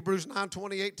 Hebrews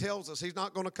 9:28 tells us he's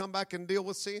not going to come back and deal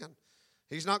with sin.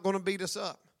 He's not going to beat us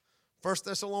up. 1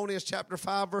 Thessalonians chapter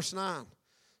 5 verse 9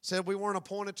 said we weren't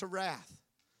appointed to wrath.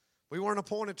 We weren't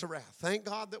appointed to wrath. Thank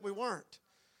God that we weren't.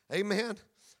 Amen.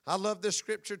 I love this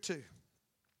scripture too.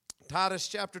 Titus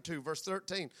chapter 2 verse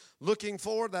 13. Looking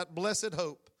for that blessed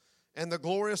hope and the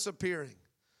glorious appearing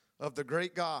of the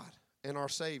great God and our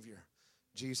Savior,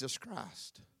 Jesus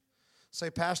Christ. Say,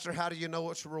 Pastor, how do you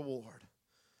know it's a reward?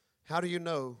 How do you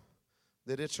know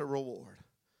that it's a reward?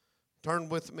 Turn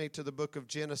with me to the book of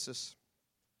Genesis.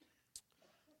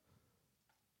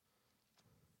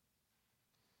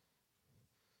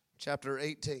 Chapter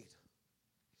 18.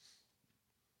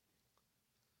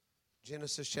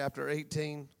 Genesis chapter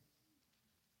 18.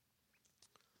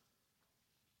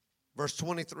 Verse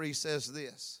 23 says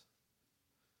this.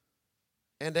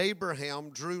 And Abraham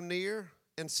drew near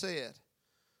and said,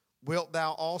 Wilt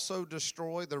thou also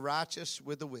destroy the righteous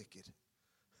with the wicked?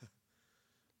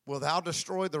 Will thou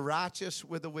destroy the righteous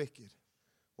with the wicked?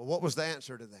 Well, what was the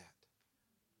answer to that?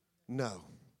 No.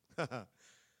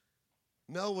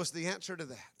 No was the answer to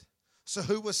that. So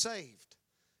who was saved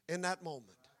in that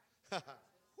moment?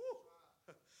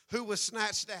 Who was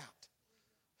snatched out?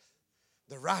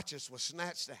 The righteous was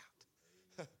snatched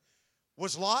out.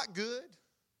 Was Lot good?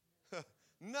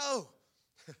 No.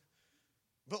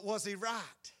 But was he right?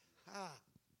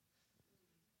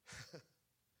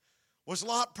 Was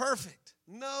Lot perfect?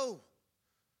 No.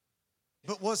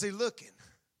 But was he looking?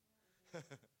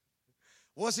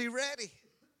 Was he ready?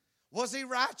 Was he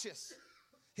righteous?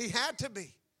 He had to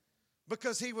be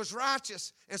because he was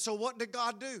righteous. And so what did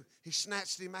God do? He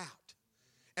snatched him out.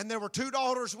 And there were two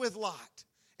daughters with Lot.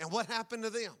 And what happened to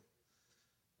them?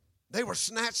 They were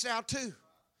snatched out too.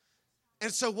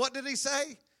 And so what did he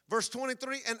say? Verse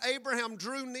 23, and Abraham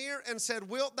drew near and said,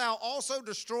 Wilt thou also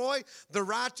destroy the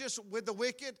righteous with the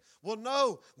wicked? Well,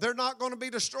 no, they're not going to be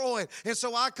destroyed. And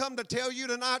so I come to tell you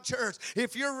tonight, church,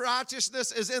 if your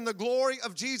righteousness is in the glory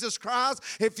of Jesus Christ,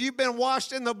 if you've been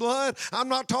washed in the blood, I'm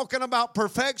not talking about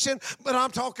perfection, but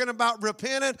I'm talking about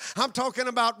repentant, I'm talking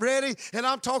about ready, and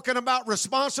I'm talking about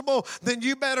responsible, then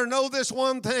you better know this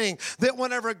one thing, that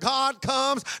whenever God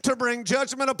comes to bring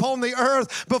judgment upon the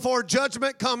earth, before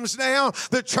judgment comes down,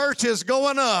 the church is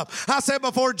going up. I said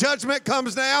before judgment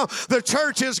comes down, the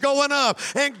church is going up.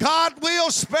 And God will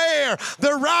spare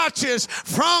the righteous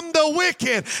from the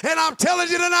wicked. And I'm telling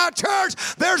you tonight, church,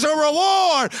 there's a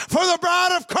reward for the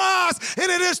bride of Christ,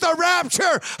 and it is the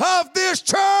rapture of this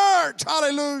church.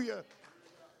 Hallelujah.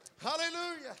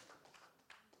 Hallelujah.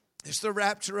 It's the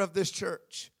rapture of this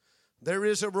church. There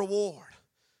is a reward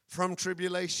from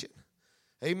tribulation.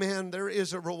 Amen. There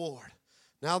is a reward.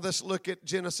 Now let's look at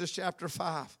Genesis chapter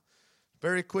 5.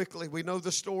 Very quickly, we know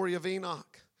the story of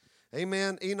Enoch.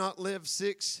 Amen. Enoch lived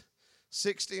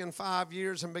 665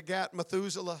 years and begat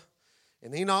Methuselah.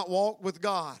 And Enoch walked with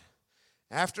God.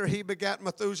 After he begat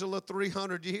Methuselah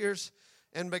 300 years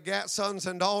and begat sons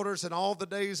and daughters, and all the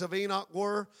days of Enoch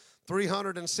were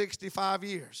 365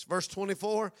 years. Verse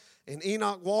 24, and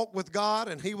Enoch walked with God,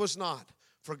 and he was not,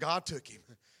 for God took him.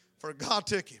 For God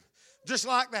took him. Just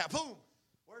like that. Boom.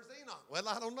 Where's Enoch? Well,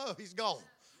 I don't know. He's gone.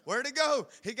 Where'd he go?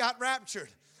 He got raptured.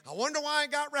 I wonder why he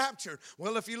got raptured.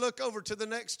 Well, if you look over to the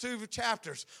next two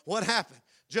chapters, what happened?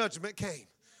 Judgment came.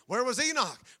 Where was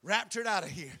Enoch? Raptured out of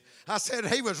here. I said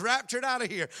he was raptured out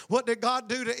of here. What did God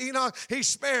do to Enoch? He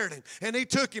spared him, and he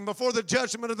took him before the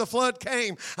judgment of the flood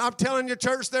came. I'm telling you,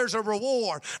 church, there's a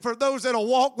reward for those that will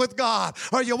walk with God.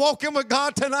 Are you walking with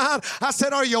God tonight? I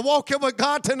said, are you walking with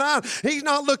God tonight? He's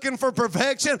not looking for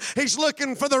perfection. He's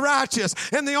looking for the righteous.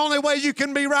 And the only way you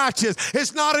can be righteous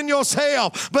is not in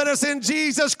yourself, but it's in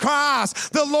Jesus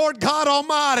Christ, the Lord God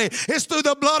Almighty. It's through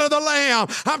the blood of the Lamb.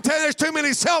 I'm telling you, there's too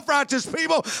many self-righteous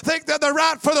people think that they're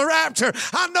right for the rapture.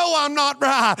 I know I'm not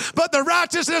right, but the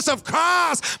righteousness of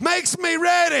Christ makes me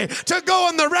ready to go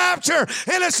in the rapture,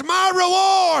 and it's my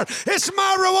reward. It's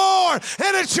my reward,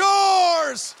 and it's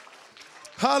yours.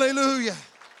 Hallelujah.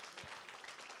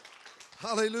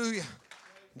 Hallelujah.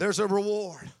 There's a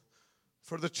reward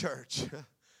for the church.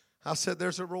 I said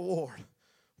there's a reward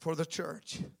for the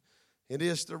church. It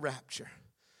is the rapture.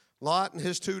 Lot and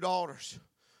his 2 daughters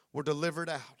were delivered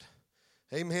out.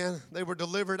 Amen. They were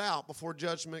delivered out before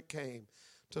judgment came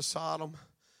to Sodom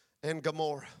and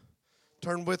Gomorrah.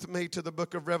 Turn with me to the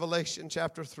book of Revelation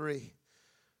chapter 3.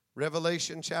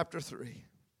 Revelation chapter 3.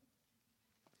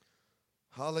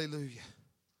 Hallelujah.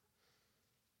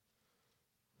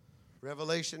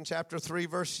 Revelation chapter 3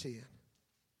 verse 10.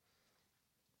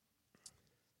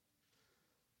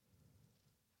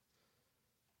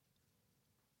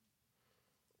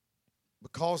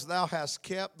 Because thou hast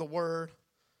kept the word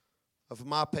of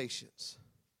my patience,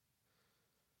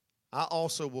 I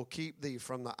also will keep thee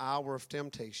from the hour of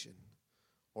temptation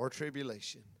or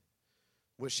tribulation,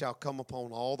 which shall come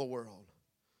upon all the world,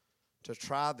 to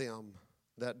try them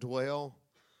that dwell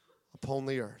upon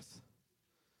the earth.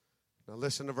 Now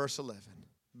listen to verse 11.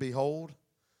 Behold,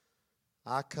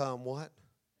 I come what?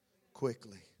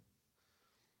 Quickly.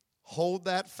 Hold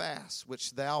that fast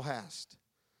which thou hast,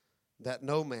 that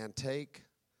no man take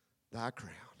thy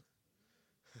crown.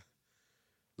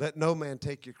 Let no man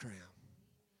take your crown.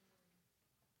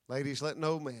 Ladies, let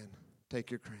no man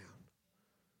take your crown.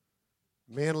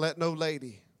 Men, let no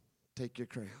lady take your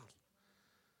crown.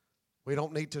 We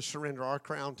don't need to surrender our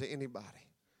crown to anybody,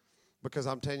 because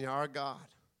I'm telling you, our God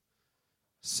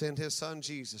sent his son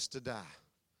Jesus to die.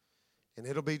 And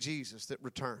it'll be Jesus that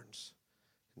returns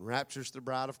and raptures the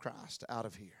bride of Christ out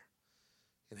of here.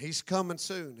 And he's coming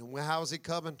soon. And how's he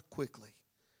coming? Quickly.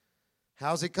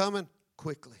 How's he coming?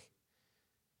 Quickly.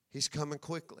 He's coming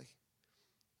quickly.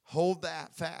 Hold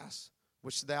that fast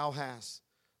which thou hast,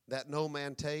 that no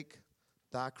man take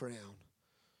thy crown.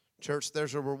 Church,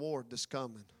 there's a reward that's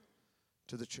coming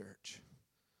to the church.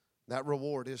 That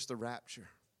reward is the rapture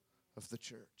of the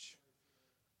church.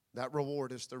 That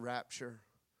reward is the rapture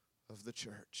of the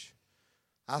church.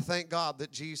 I thank God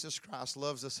that Jesus Christ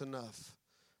loves us enough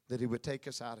that he would take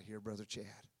us out of here, Brother Chad.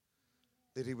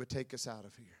 That he would take us out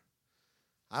of here.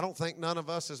 I don't think none of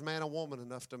us is man or woman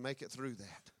enough to make it through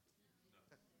that.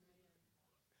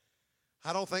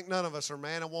 I don't think none of us are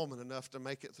man or woman enough to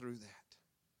make it through that.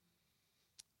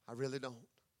 I really don't.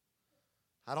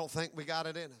 I don't think we got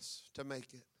it in us to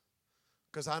make it.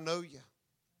 Because I know you.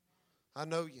 I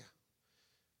know you.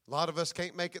 A lot of us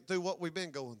can't make it through what we've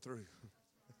been going through.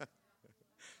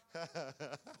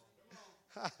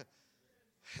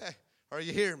 Are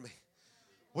you hearing me?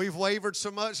 We've wavered so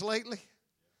much lately.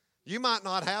 You might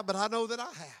not have, but I know that I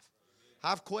have.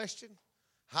 I've questioned.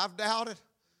 I've doubted.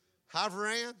 I've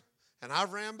ran. And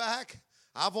I've ran back.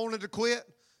 I've wanted to quit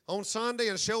on Sunday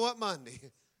and show up Monday.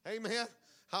 Amen.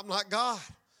 I'm like, God,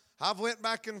 I've went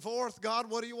back and forth. God,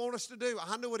 what do you want us to do?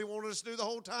 I knew what he wanted us to do the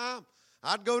whole time.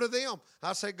 I'd go to them.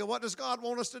 I'd say, what does God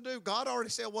want us to do? God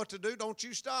already said what to do. Don't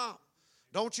you stop.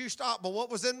 Don't you stop. But what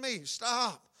was in me?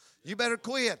 Stop. You better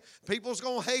quit. People's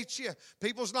going to hate you.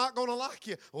 People's not going to like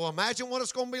you. Well, imagine what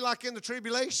it's going to be like in the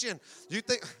tribulation. You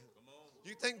think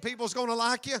people's going to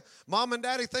like you? Mom and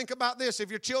daddy, think about this. If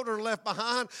your children are left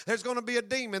behind, there's going to be a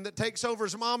demon that takes over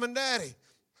as mom and daddy.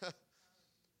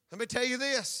 Let me tell you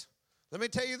this.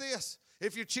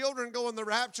 If your children go in the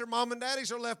rapture, mom and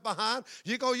daddies are left behind.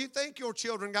 You think your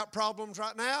children got problems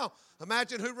right now.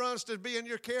 Imagine who runs to be in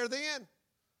your care then.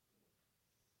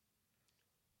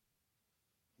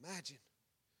 Imagine.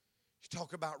 You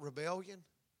talk about rebellion.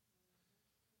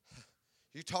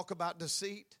 You talk about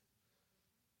deceit.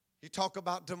 You talk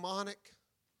about demonic.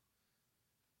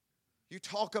 You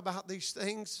talk about these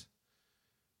things.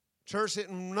 Church,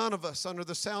 none of us under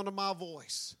the sound of my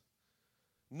voice,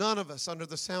 none of us under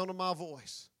the sound of my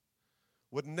voice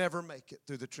would never make it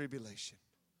through the tribulation.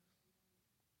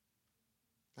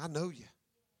 I know you.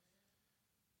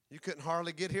 You couldn't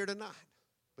hardly get here tonight,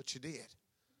 but you did.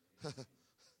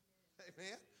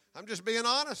 Amen. I'm just being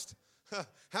honest.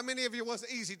 How many of you was it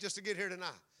easy just to get here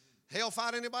tonight? Hell,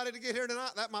 fight anybody to get here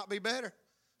tonight? That might be better.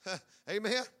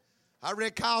 Amen. I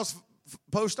read Kyle's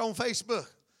post on Facebook.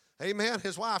 Amen.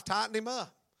 His wife tightened him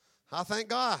up. I thank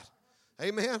God.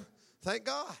 Amen. Thank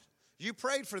God. You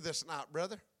prayed for this night,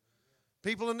 brother.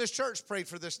 People in this church prayed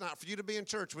for this night for you to be in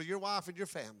church with your wife and your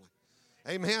family.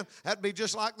 Amen. That'd be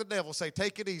just like the devil say,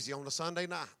 take it easy on a Sunday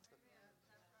night.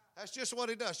 That's just what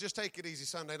he does. Just take it easy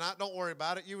Sunday night. Don't worry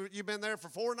about it. You've been there for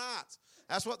 4 nights.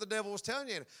 That's what the devil was telling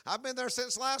you. I've been there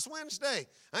since last Wednesday.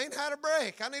 I ain't had a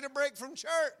break. I need a break from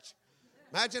church.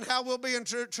 Imagine how we'll be in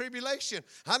tribulation.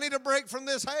 I need a break from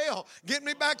this hell. Get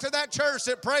me back to that church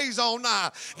that prays all night.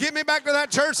 Get me back to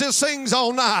that church that sings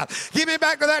all night. Get me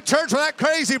back to that church where that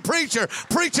crazy preacher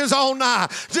preaches all night.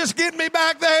 Just get me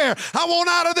back there. I want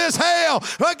out of this hell.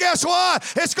 But guess what?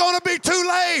 It's going to be too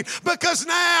late because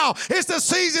now it's the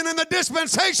season and the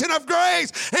dispensation of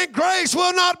grace, and grace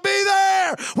will not be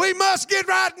there. We must get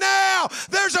right now.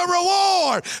 There's a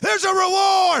reward. There's a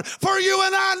reward for you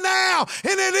and I now,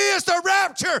 and it is the rapture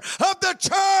of the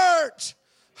church.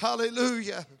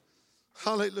 Hallelujah.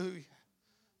 Hallelujah.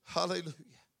 Hallelujah.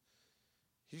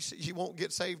 You won't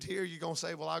get saved here. You're going to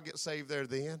say, well, I'll get saved there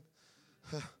then.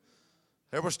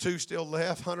 There was 2 still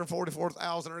left.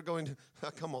 144,000 are going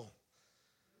to, come on.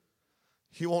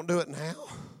 You won't do it now?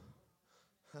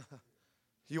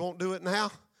 You won't do it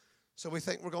now? So we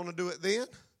think we're going to do it then?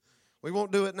 We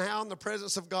won't do it now in the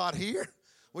presence of God here?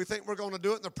 We think we're going to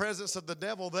do it in the presence of the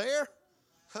devil there?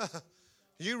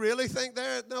 You really think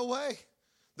there? No way.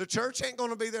 The church ain't going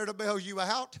to be there to bail you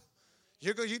out.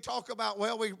 You talk about,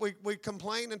 well, we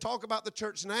complain and talk about the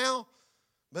church now,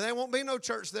 but there won't be no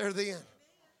church there then.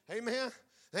 Amen.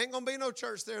 There ain't going to be no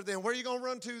church there then. Where are you going to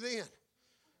run to then?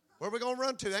 Where are we going to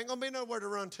run to? There ain't going to be nowhere to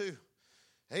run to.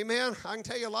 Amen. I can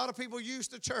tell you a lot of people use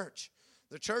the church.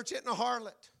 The church isn't a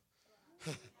harlot.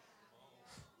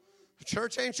 The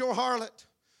church ain't your harlot.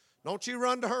 Don't you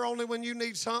run to her only when you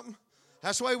need something.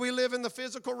 That's the way we live in the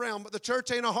physical realm, but the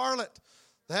church ain't a harlot.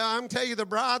 Now, I'm telling you, the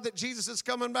bride that Jesus is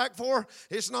coming back for,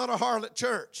 it's not a harlot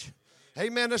church.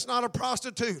 Amen. It's not a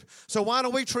prostitute. So why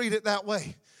don't we treat it that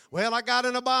way? Well, I got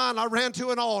in a bind. I ran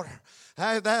to an altar.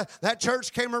 That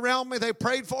church came around me. They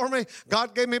prayed for me.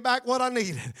 God gave me back what I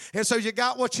needed. And so you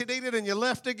got what you needed and you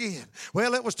left again.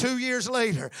 Well, it was 2 years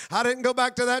later. I didn't go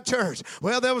back to that church.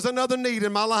 Well, there was another need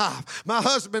in my life. My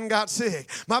husband got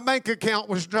sick. My bank account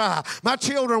was dry. My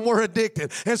children were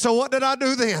addicted. And so what did I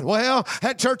do then? Well,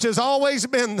 that church has always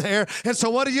been there. And so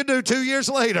what do you do 2 years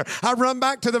later? I run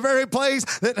back to the very place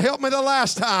that helped me the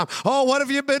last time. Oh, what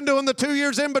have you been doing the 2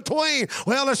 years in between?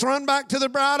 Well, let's run back to the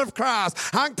bride of Christ.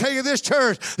 I can tell you this church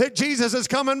that Jesus is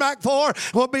coming back for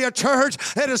will be a church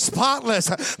that is spotless,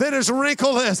 that is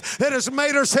wrinkleless, that has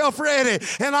made herself ready.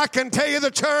 And I can tell you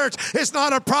the church is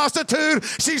not a prostitute,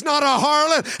 she's not a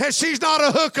harlot, and she's not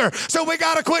a hooker. So we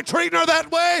got to quit treating her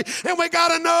that way, and we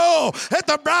got to know that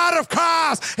the bride of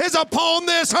Christ is upon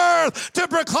this earth to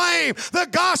proclaim the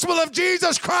gospel of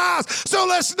Jesus Christ. So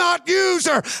let's not use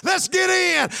her. Let's get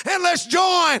in and let's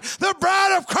join the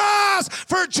bride of Christ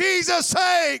for Jesus'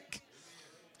 sake.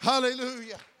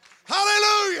 Hallelujah.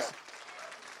 Hallelujah.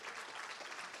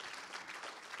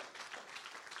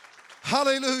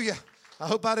 Hallelujah. I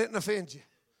hope I didn't offend you.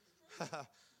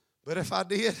 But if I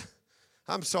did,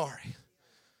 I'm sorry.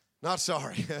 Not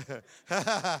sorry.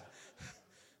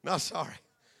 Not sorry.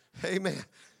 Amen.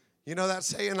 You know that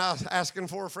saying, I was asking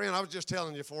for a friend? I was just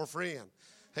telling you for a friend.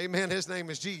 Amen. His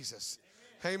name is Jesus.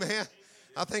 Amen.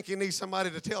 I think you need somebody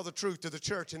to tell the truth to the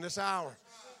church in this hour,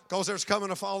 because there's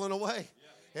coming a falling away.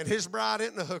 And his bride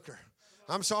isn't a hooker.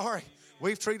 I'm sorry.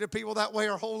 We've treated people that way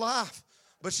our whole life.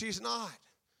 But she's not.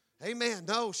 Amen.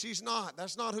 No, she's not.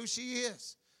 That's not who she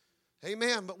is.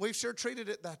 Amen. But we've sure treated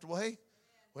it that way.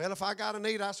 Well, if I got a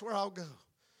need, that's where I'll go.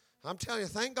 I'm telling you,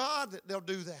 thank God that they'll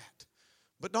do that.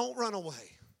 But don't run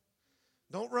away.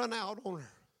 Don't run out on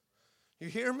her. You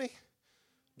hear me?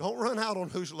 Don't run out on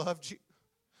who's loved you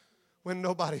when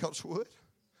nobody else would.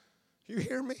 You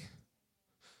hear me?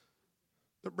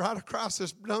 The bride of Christ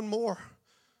has done more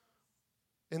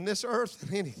in this earth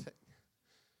than anything.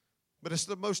 But it's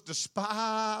the most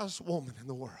despised woman in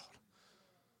the world.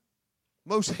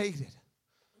 Most hated.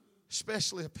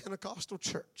 Especially a Pentecostal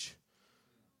church.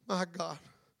 My God.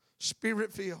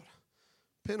 Spirit-filled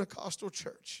Pentecostal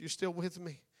church. You still with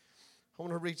me? I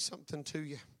want to read something to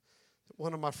you.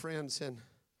 One of my friends and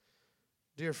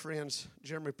dear friends,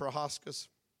 Jeremy Prohaska's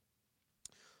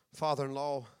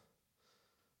father-in-law,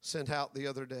 sent out the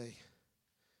other day.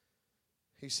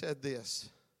 He said this.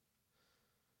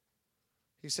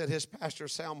 He said his pastor,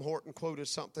 Sam Horton, quoted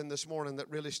something this morning that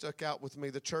really stuck out with me.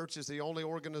 The church is the only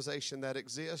organization that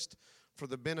exists for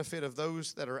the benefit of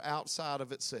those that are outside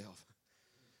of itself.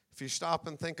 If you stop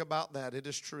and think about that, it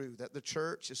is true that the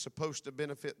church is supposed to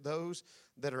benefit those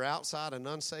that are outside and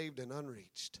unsaved and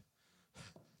unreached.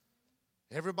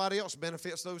 Everybody else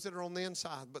benefits those that are on the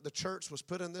inside, but the church was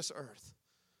put in this earth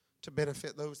to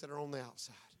benefit those that are on the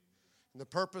outside. And the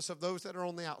purpose of those that are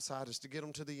on the outside is to get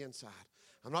them to the inside.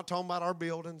 I'm not talking about our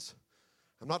buildings.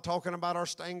 I'm not talking about our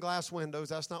stained glass windows.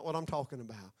 That's not what I'm talking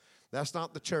about. That's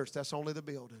not the church. That's only the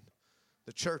building.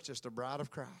 The church is the bride of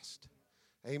Christ.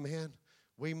 Amen.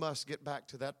 We must get back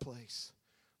to that place.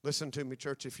 Listen to me,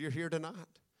 church. If you're here tonight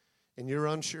and you're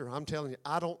unsure, I'm telling you,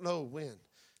 I don't know when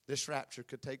this rapture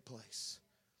could take place.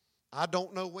 I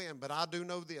don't know when, but I do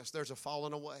know this. There's a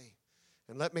falling away.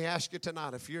 And let me ask you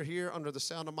tonight, if you're here under the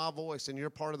sound of my voice and you're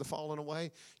part of the falling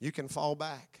away, you can fall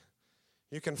back.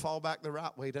 You can fall back the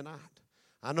right way tonight.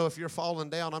 I know if you're falling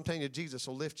down, I'm telling you, Jesus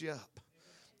will lift you up.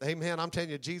 Amen. I'm telling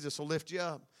you, Jesus will lift you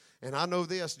up. And I know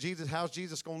this, how's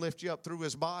Jesus going to lift you up? Through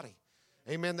his body.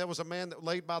 Amen. There was a man that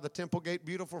laid by the temple gate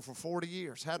beautiful for 40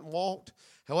 years. Hadn't walked.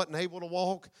 Wasn't able to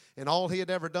walk. And all he had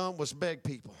ever done was beg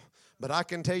people. But I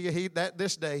can tell you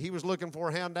this day he was looking for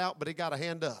a handout, but he got a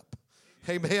hand up.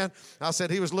 Amen. I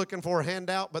said he was looking for a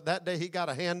handout, but that day he got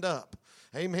a hand up.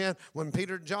 Amen. When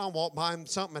Peter and John walked by him,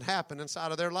 something had happened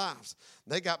inside of their lives.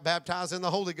 They got baptized in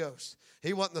the Holy Ghost.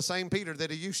 He wasn't the same Peter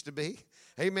that he used to be.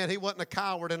 Amen. He wasn't a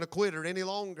coward and a quitter any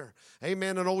longer.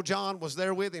 Amen. And old John was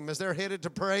there with him. As they're headed to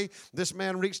pray, this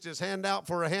man reached his hand out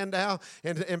for a handout.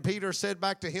 And Peter said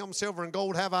back to him, silver and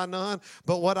gold have I none,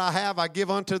 but what I have I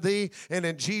give unto thee. And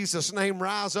in Jesus' name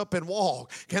rise up and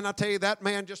walk. Can I tell you, that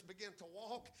man just began to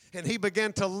walk. And he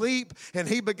began to leap, and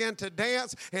he began to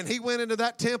dance, and he went into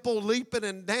that temple leaping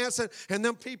and dancing, and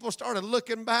then people started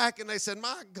looking back, and they said,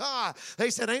 my God.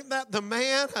 They said, ain't that the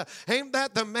man? Ain't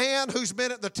that the man who's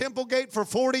been at the temple gate for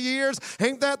 40 years?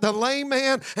 Ain't that the lame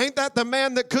man? Ain't that the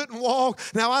man that couldn't walk?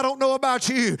 Now, I don't know about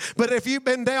you, but if you've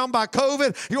been down by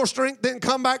COVID, your strength didn't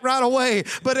come back right away.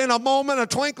 But in a moment, a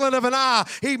twinkling of an eye,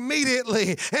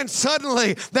 immediately and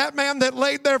suddenly, that man that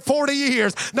laid there 40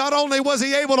 years, not only was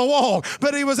he able to walk,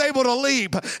 but he was able to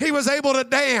leap. He was able to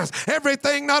dance.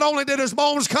 Everything, not only did his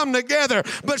bones come together,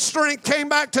 but strength came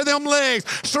back to them legs.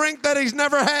 Strength that he's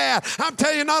never had. I'm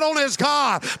telling you, not only is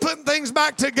God putting things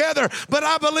back together, but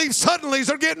I believe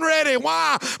suddenlies are getting ready.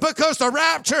 Why? Because the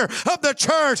rapture of the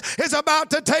church is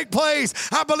about to take place.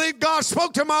 I believe God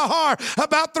spoke to my heart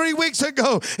about 3 weeks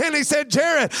ago, and he said,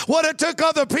 Jared, what it took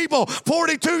other people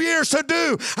 42 years to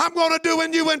do, I'm going to do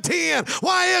in you in 10.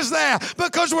 Why is that?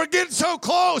 Because we're getting so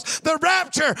close. The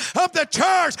rapture of the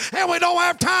church, and we don't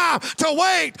have time to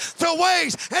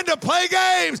waste, and to play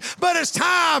games. But it's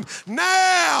time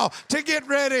now to get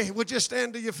ready. Would you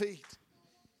stand to your feet?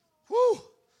 Woo!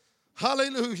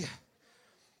 Hallelujah!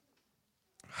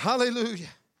 Hallelujah!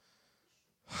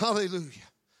 Hallelujah!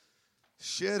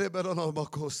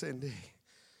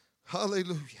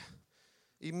 Hallelujah!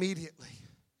 Immediately,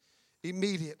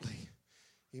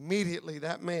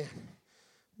 that man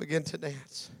began to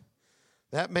dance.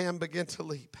 That man began to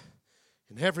leap,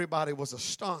 and everybody was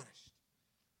astonished.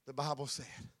 The Bible said,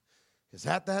 is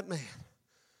that man?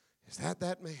 Is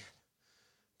that man?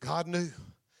 God knew,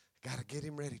 got to get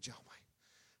him ready, John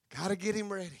Wayne. Got to get him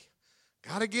ready.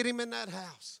 Got to get him in that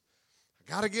house.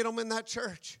 Got to get him in that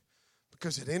church,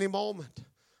 because at any moment,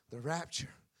 the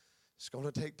rapture is going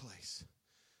to take place.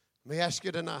 Let me ask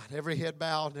you tonight, every head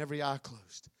bowed and every eye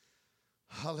closed.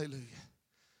 Hallelujah.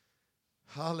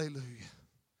 Hallelujah.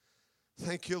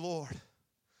 Thank you, Lord.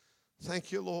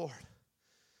 Thank you, Lord.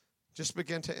 Just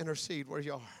begin to intercede where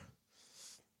you are.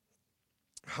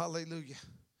 Hallelujah.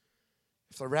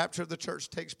 If the rapture of the church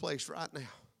takes place right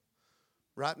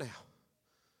now,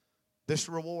 this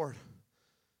reward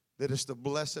that is the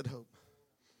blessed hope.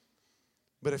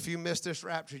 But if you miss this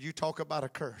rapture, you talk about a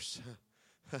curse.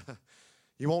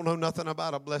 You won't know nothing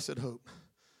about a blessed hope,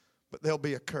 but there'll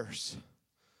be a curse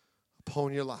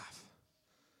upon your life.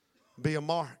 Be a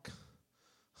mark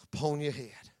upon your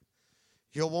head.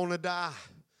 You'll want to die,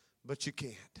 but you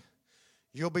can't.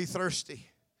 You'll be thirsty,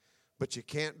 but you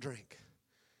can't drink.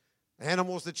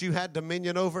 Animals that you had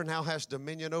dominion over now has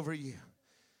dominion over you.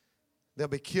 They'll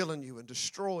be killing you and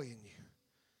destroying you.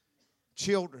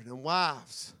 Children and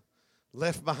wives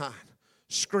left behind,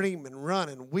 screaming,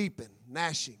 running, weeping,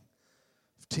 gnashing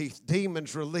of teeth.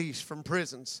 Demons released from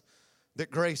prisons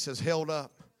that grace has held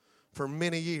up for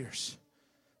many years.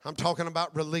 I'm talking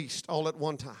about released all at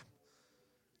one time.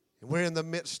 And we're in the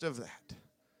midst of that.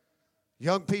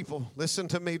 Young people, listen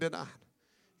to me tonight.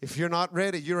 If you're not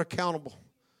ready, you're accountable.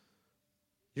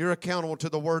 You're accountable to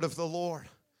the word of the Lord.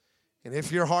 And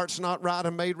if your heart's not right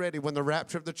and made ready when the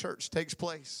rapture of the church takes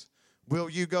place, will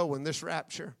you go in this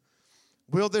rapture?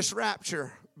 Will this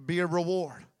rapture be a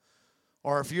reward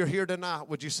Or if you're here tonight,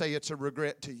 would you say it's a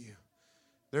regret to you?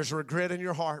 There's regret in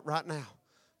your heart right now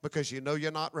because you know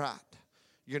you're not right.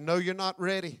 You know you're not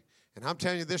ready. And I'm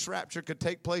telling you, this rapture could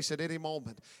take place at any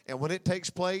moment. And when it takes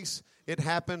place, it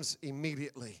happens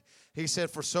immediately. He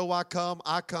said, for so I come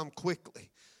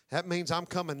quickly. That means I'm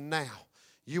coming now.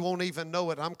 You won't even know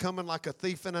it. I'm coming like a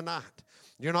thief in the night.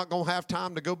 You're not going to have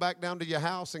time to go back down to your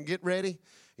house and get ready.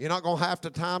 You're not going to have the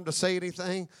time to say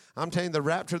anything. I'm telling you, the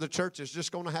rapture of the church is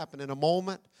just going to happen in a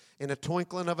moment, in a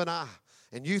twinkling of an eye.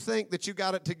 And you think that you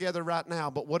got it together right now,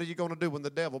 but what are you going to do when the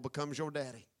devil becomes your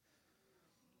daddy?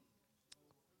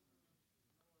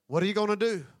 What are you going to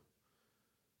do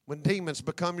when demons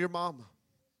become your mama?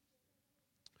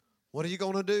 What are you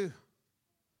going to do?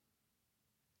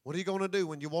 What are you going to do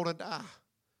when you want to die,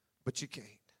 but you can't?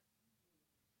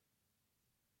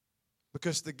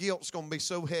 Because the guilt's going to be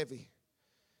so heavy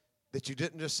that you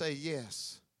didn't just say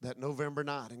yes that November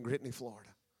night in Gritney, Florida.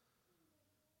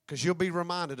 Because you'll be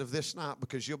reminded of this night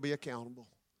because you'll be accountable.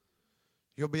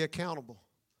 You'll be accountable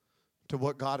to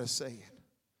what God is saying.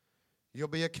 You'll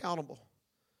be accountable.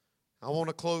 I want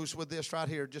to close with this right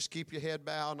here. Just keep your head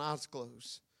bowed and eyes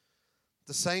closed.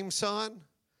 The same sun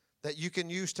that you can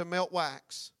use to melt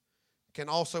wax can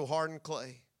also harden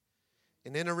clay.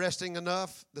 And interesting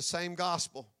enough, the same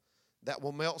gospel that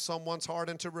will melt someone's heart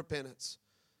into repentance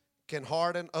can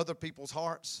harden other people's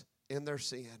hearts in their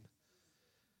sin.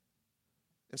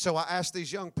 And so I asked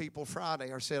these young people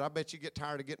Friday, I said, I bet you get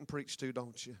tired of getting preached to,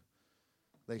 don't you?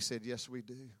 They said, yes, we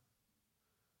do.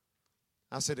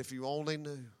 I said, if you only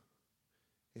knew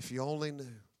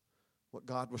what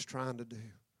God was trying to do.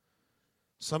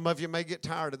 Some of you may get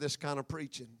tired of this kind of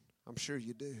preaching. I'm sure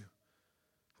you do.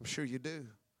 I'm sure you do.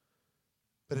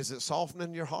 But is it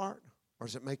softening your heart or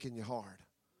is it making you hard?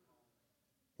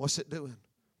 What's it doing?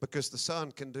 Because the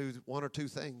sun can do one or two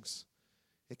things.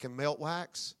 It can melt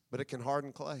wax, but it can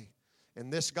harden clay.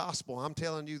 And this gospel, I'm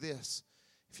telling you this,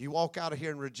 if you walk out of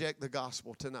here and reject the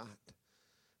gospel tonight,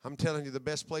 I'm telling you the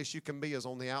best place you can be is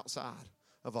on the outside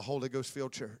of a Holy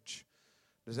Ghost-filled church.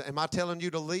 Am I telling you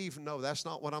to leave? No, that's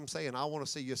not what I'm saying. I want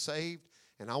to see you saved,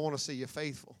 and I want to see you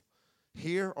faithful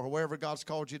here or wherever God's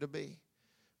called you to be.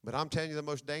 But I'm telling you the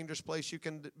most dangerous place you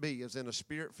can be is in a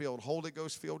Spirit-filled, Holy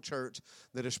Ghost-filled church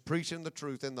that is preaching the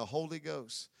truth in the Holy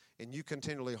Ghost, and you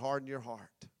continually harden your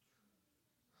heart. It'd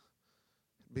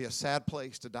be a sad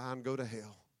place to die and go to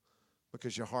hell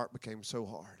because your heart became so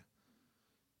hard.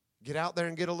 Get out there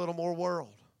and get a little more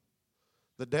world.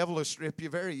 The devil will strip you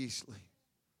very easily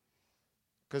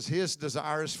because his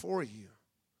desire is for you.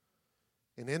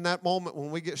 And in that moment when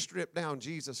we get stripped down,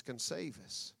 Jesus can save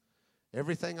us.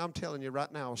 Everything I'm telling you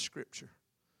right now is Scripture.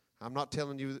 I'm not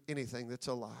telling you anything that's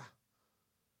a lie.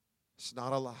 It's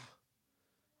not a lie.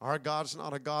 Our God's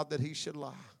not a God that he should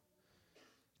lie.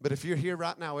 But if you're here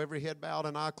right now, every head bowed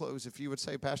and eye closed, if you would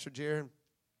say, Pastor Jared,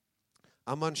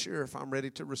 I'm unsure if I'm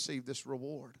ready to receive this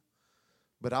reward.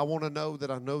 But I want to know that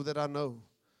I know that I know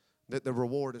that the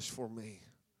reward is for me.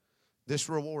 This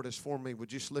reward is for me.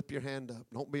 Would you slip your hand up?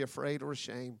 Don't be afraid or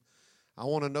ashamed. I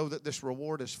want to know that this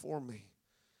reward is for me.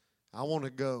 I want to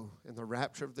go in the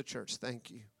rapture of the church.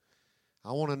 Thank you.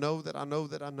 I want to know that I know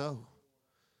that I know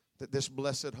that this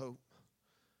blessed hope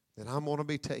that I'm going to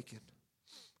be taken.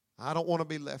 I don't want to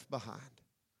be left behind.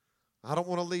 I don't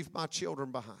want to leave my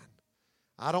children behind.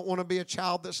 I don't want to be a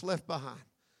child that's left behind.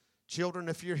 Children,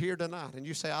 if you're here tonight and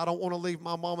you say, I don't want to leave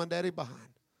my mom and daddy behind,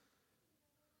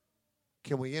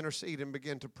 can we intercede and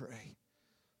begin to pray?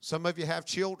 Some of you have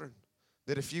children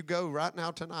that if you go right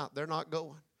now tonight, they're not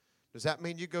going. Does that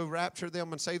mean you go rapture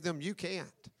them and save them? You can't.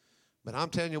 But I'm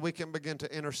telling you, we can begin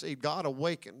to intercede. God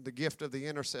awakened the gift of the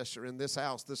intercessor in this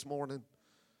house this morning.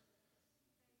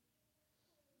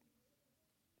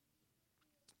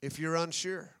 If you're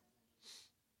unsure,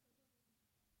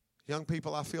 young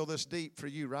people, I feel this deep for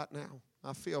you right now.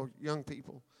 I feel young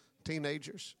people,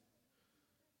 teenagers.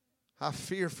 I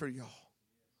fear for y'all.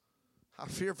 I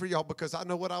fear for y'all because I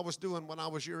know what I was doing when I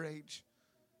was your age.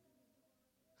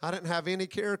 I didn't have any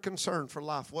care or concern for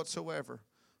life whatsoever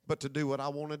but to do what I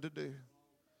wanted to do.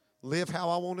 Live how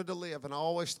I wanted to live. And I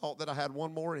always thought that I had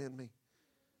one more in me.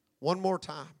 One more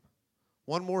time.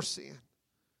 One more sin.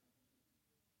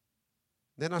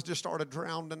 Then I just started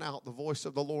drowning out the voice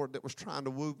of the Lord that was trying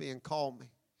to woo me and call me.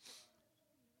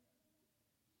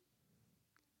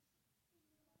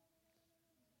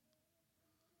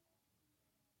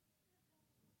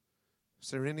 Is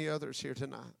there any others here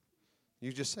tonight?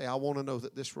 You just say, I want to know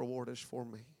that this reward is for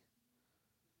me.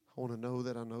 I want to know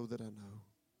that I know that I know.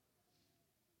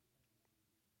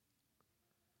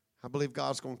 I believe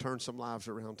God's going to turn some lives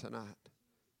around tonight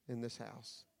in this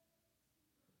house.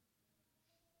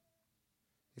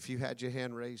 If you had your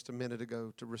hand raised a minute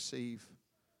ago to receive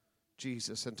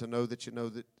Jesus and to know that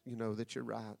that you're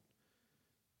right,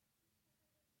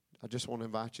 I just want to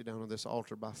invite you down to this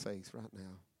altar by faith right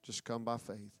now. Just come by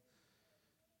faith.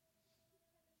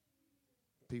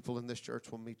 People in this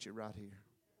church will meet you right here.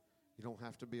 You don't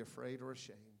have to be afraid or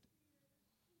ashamed.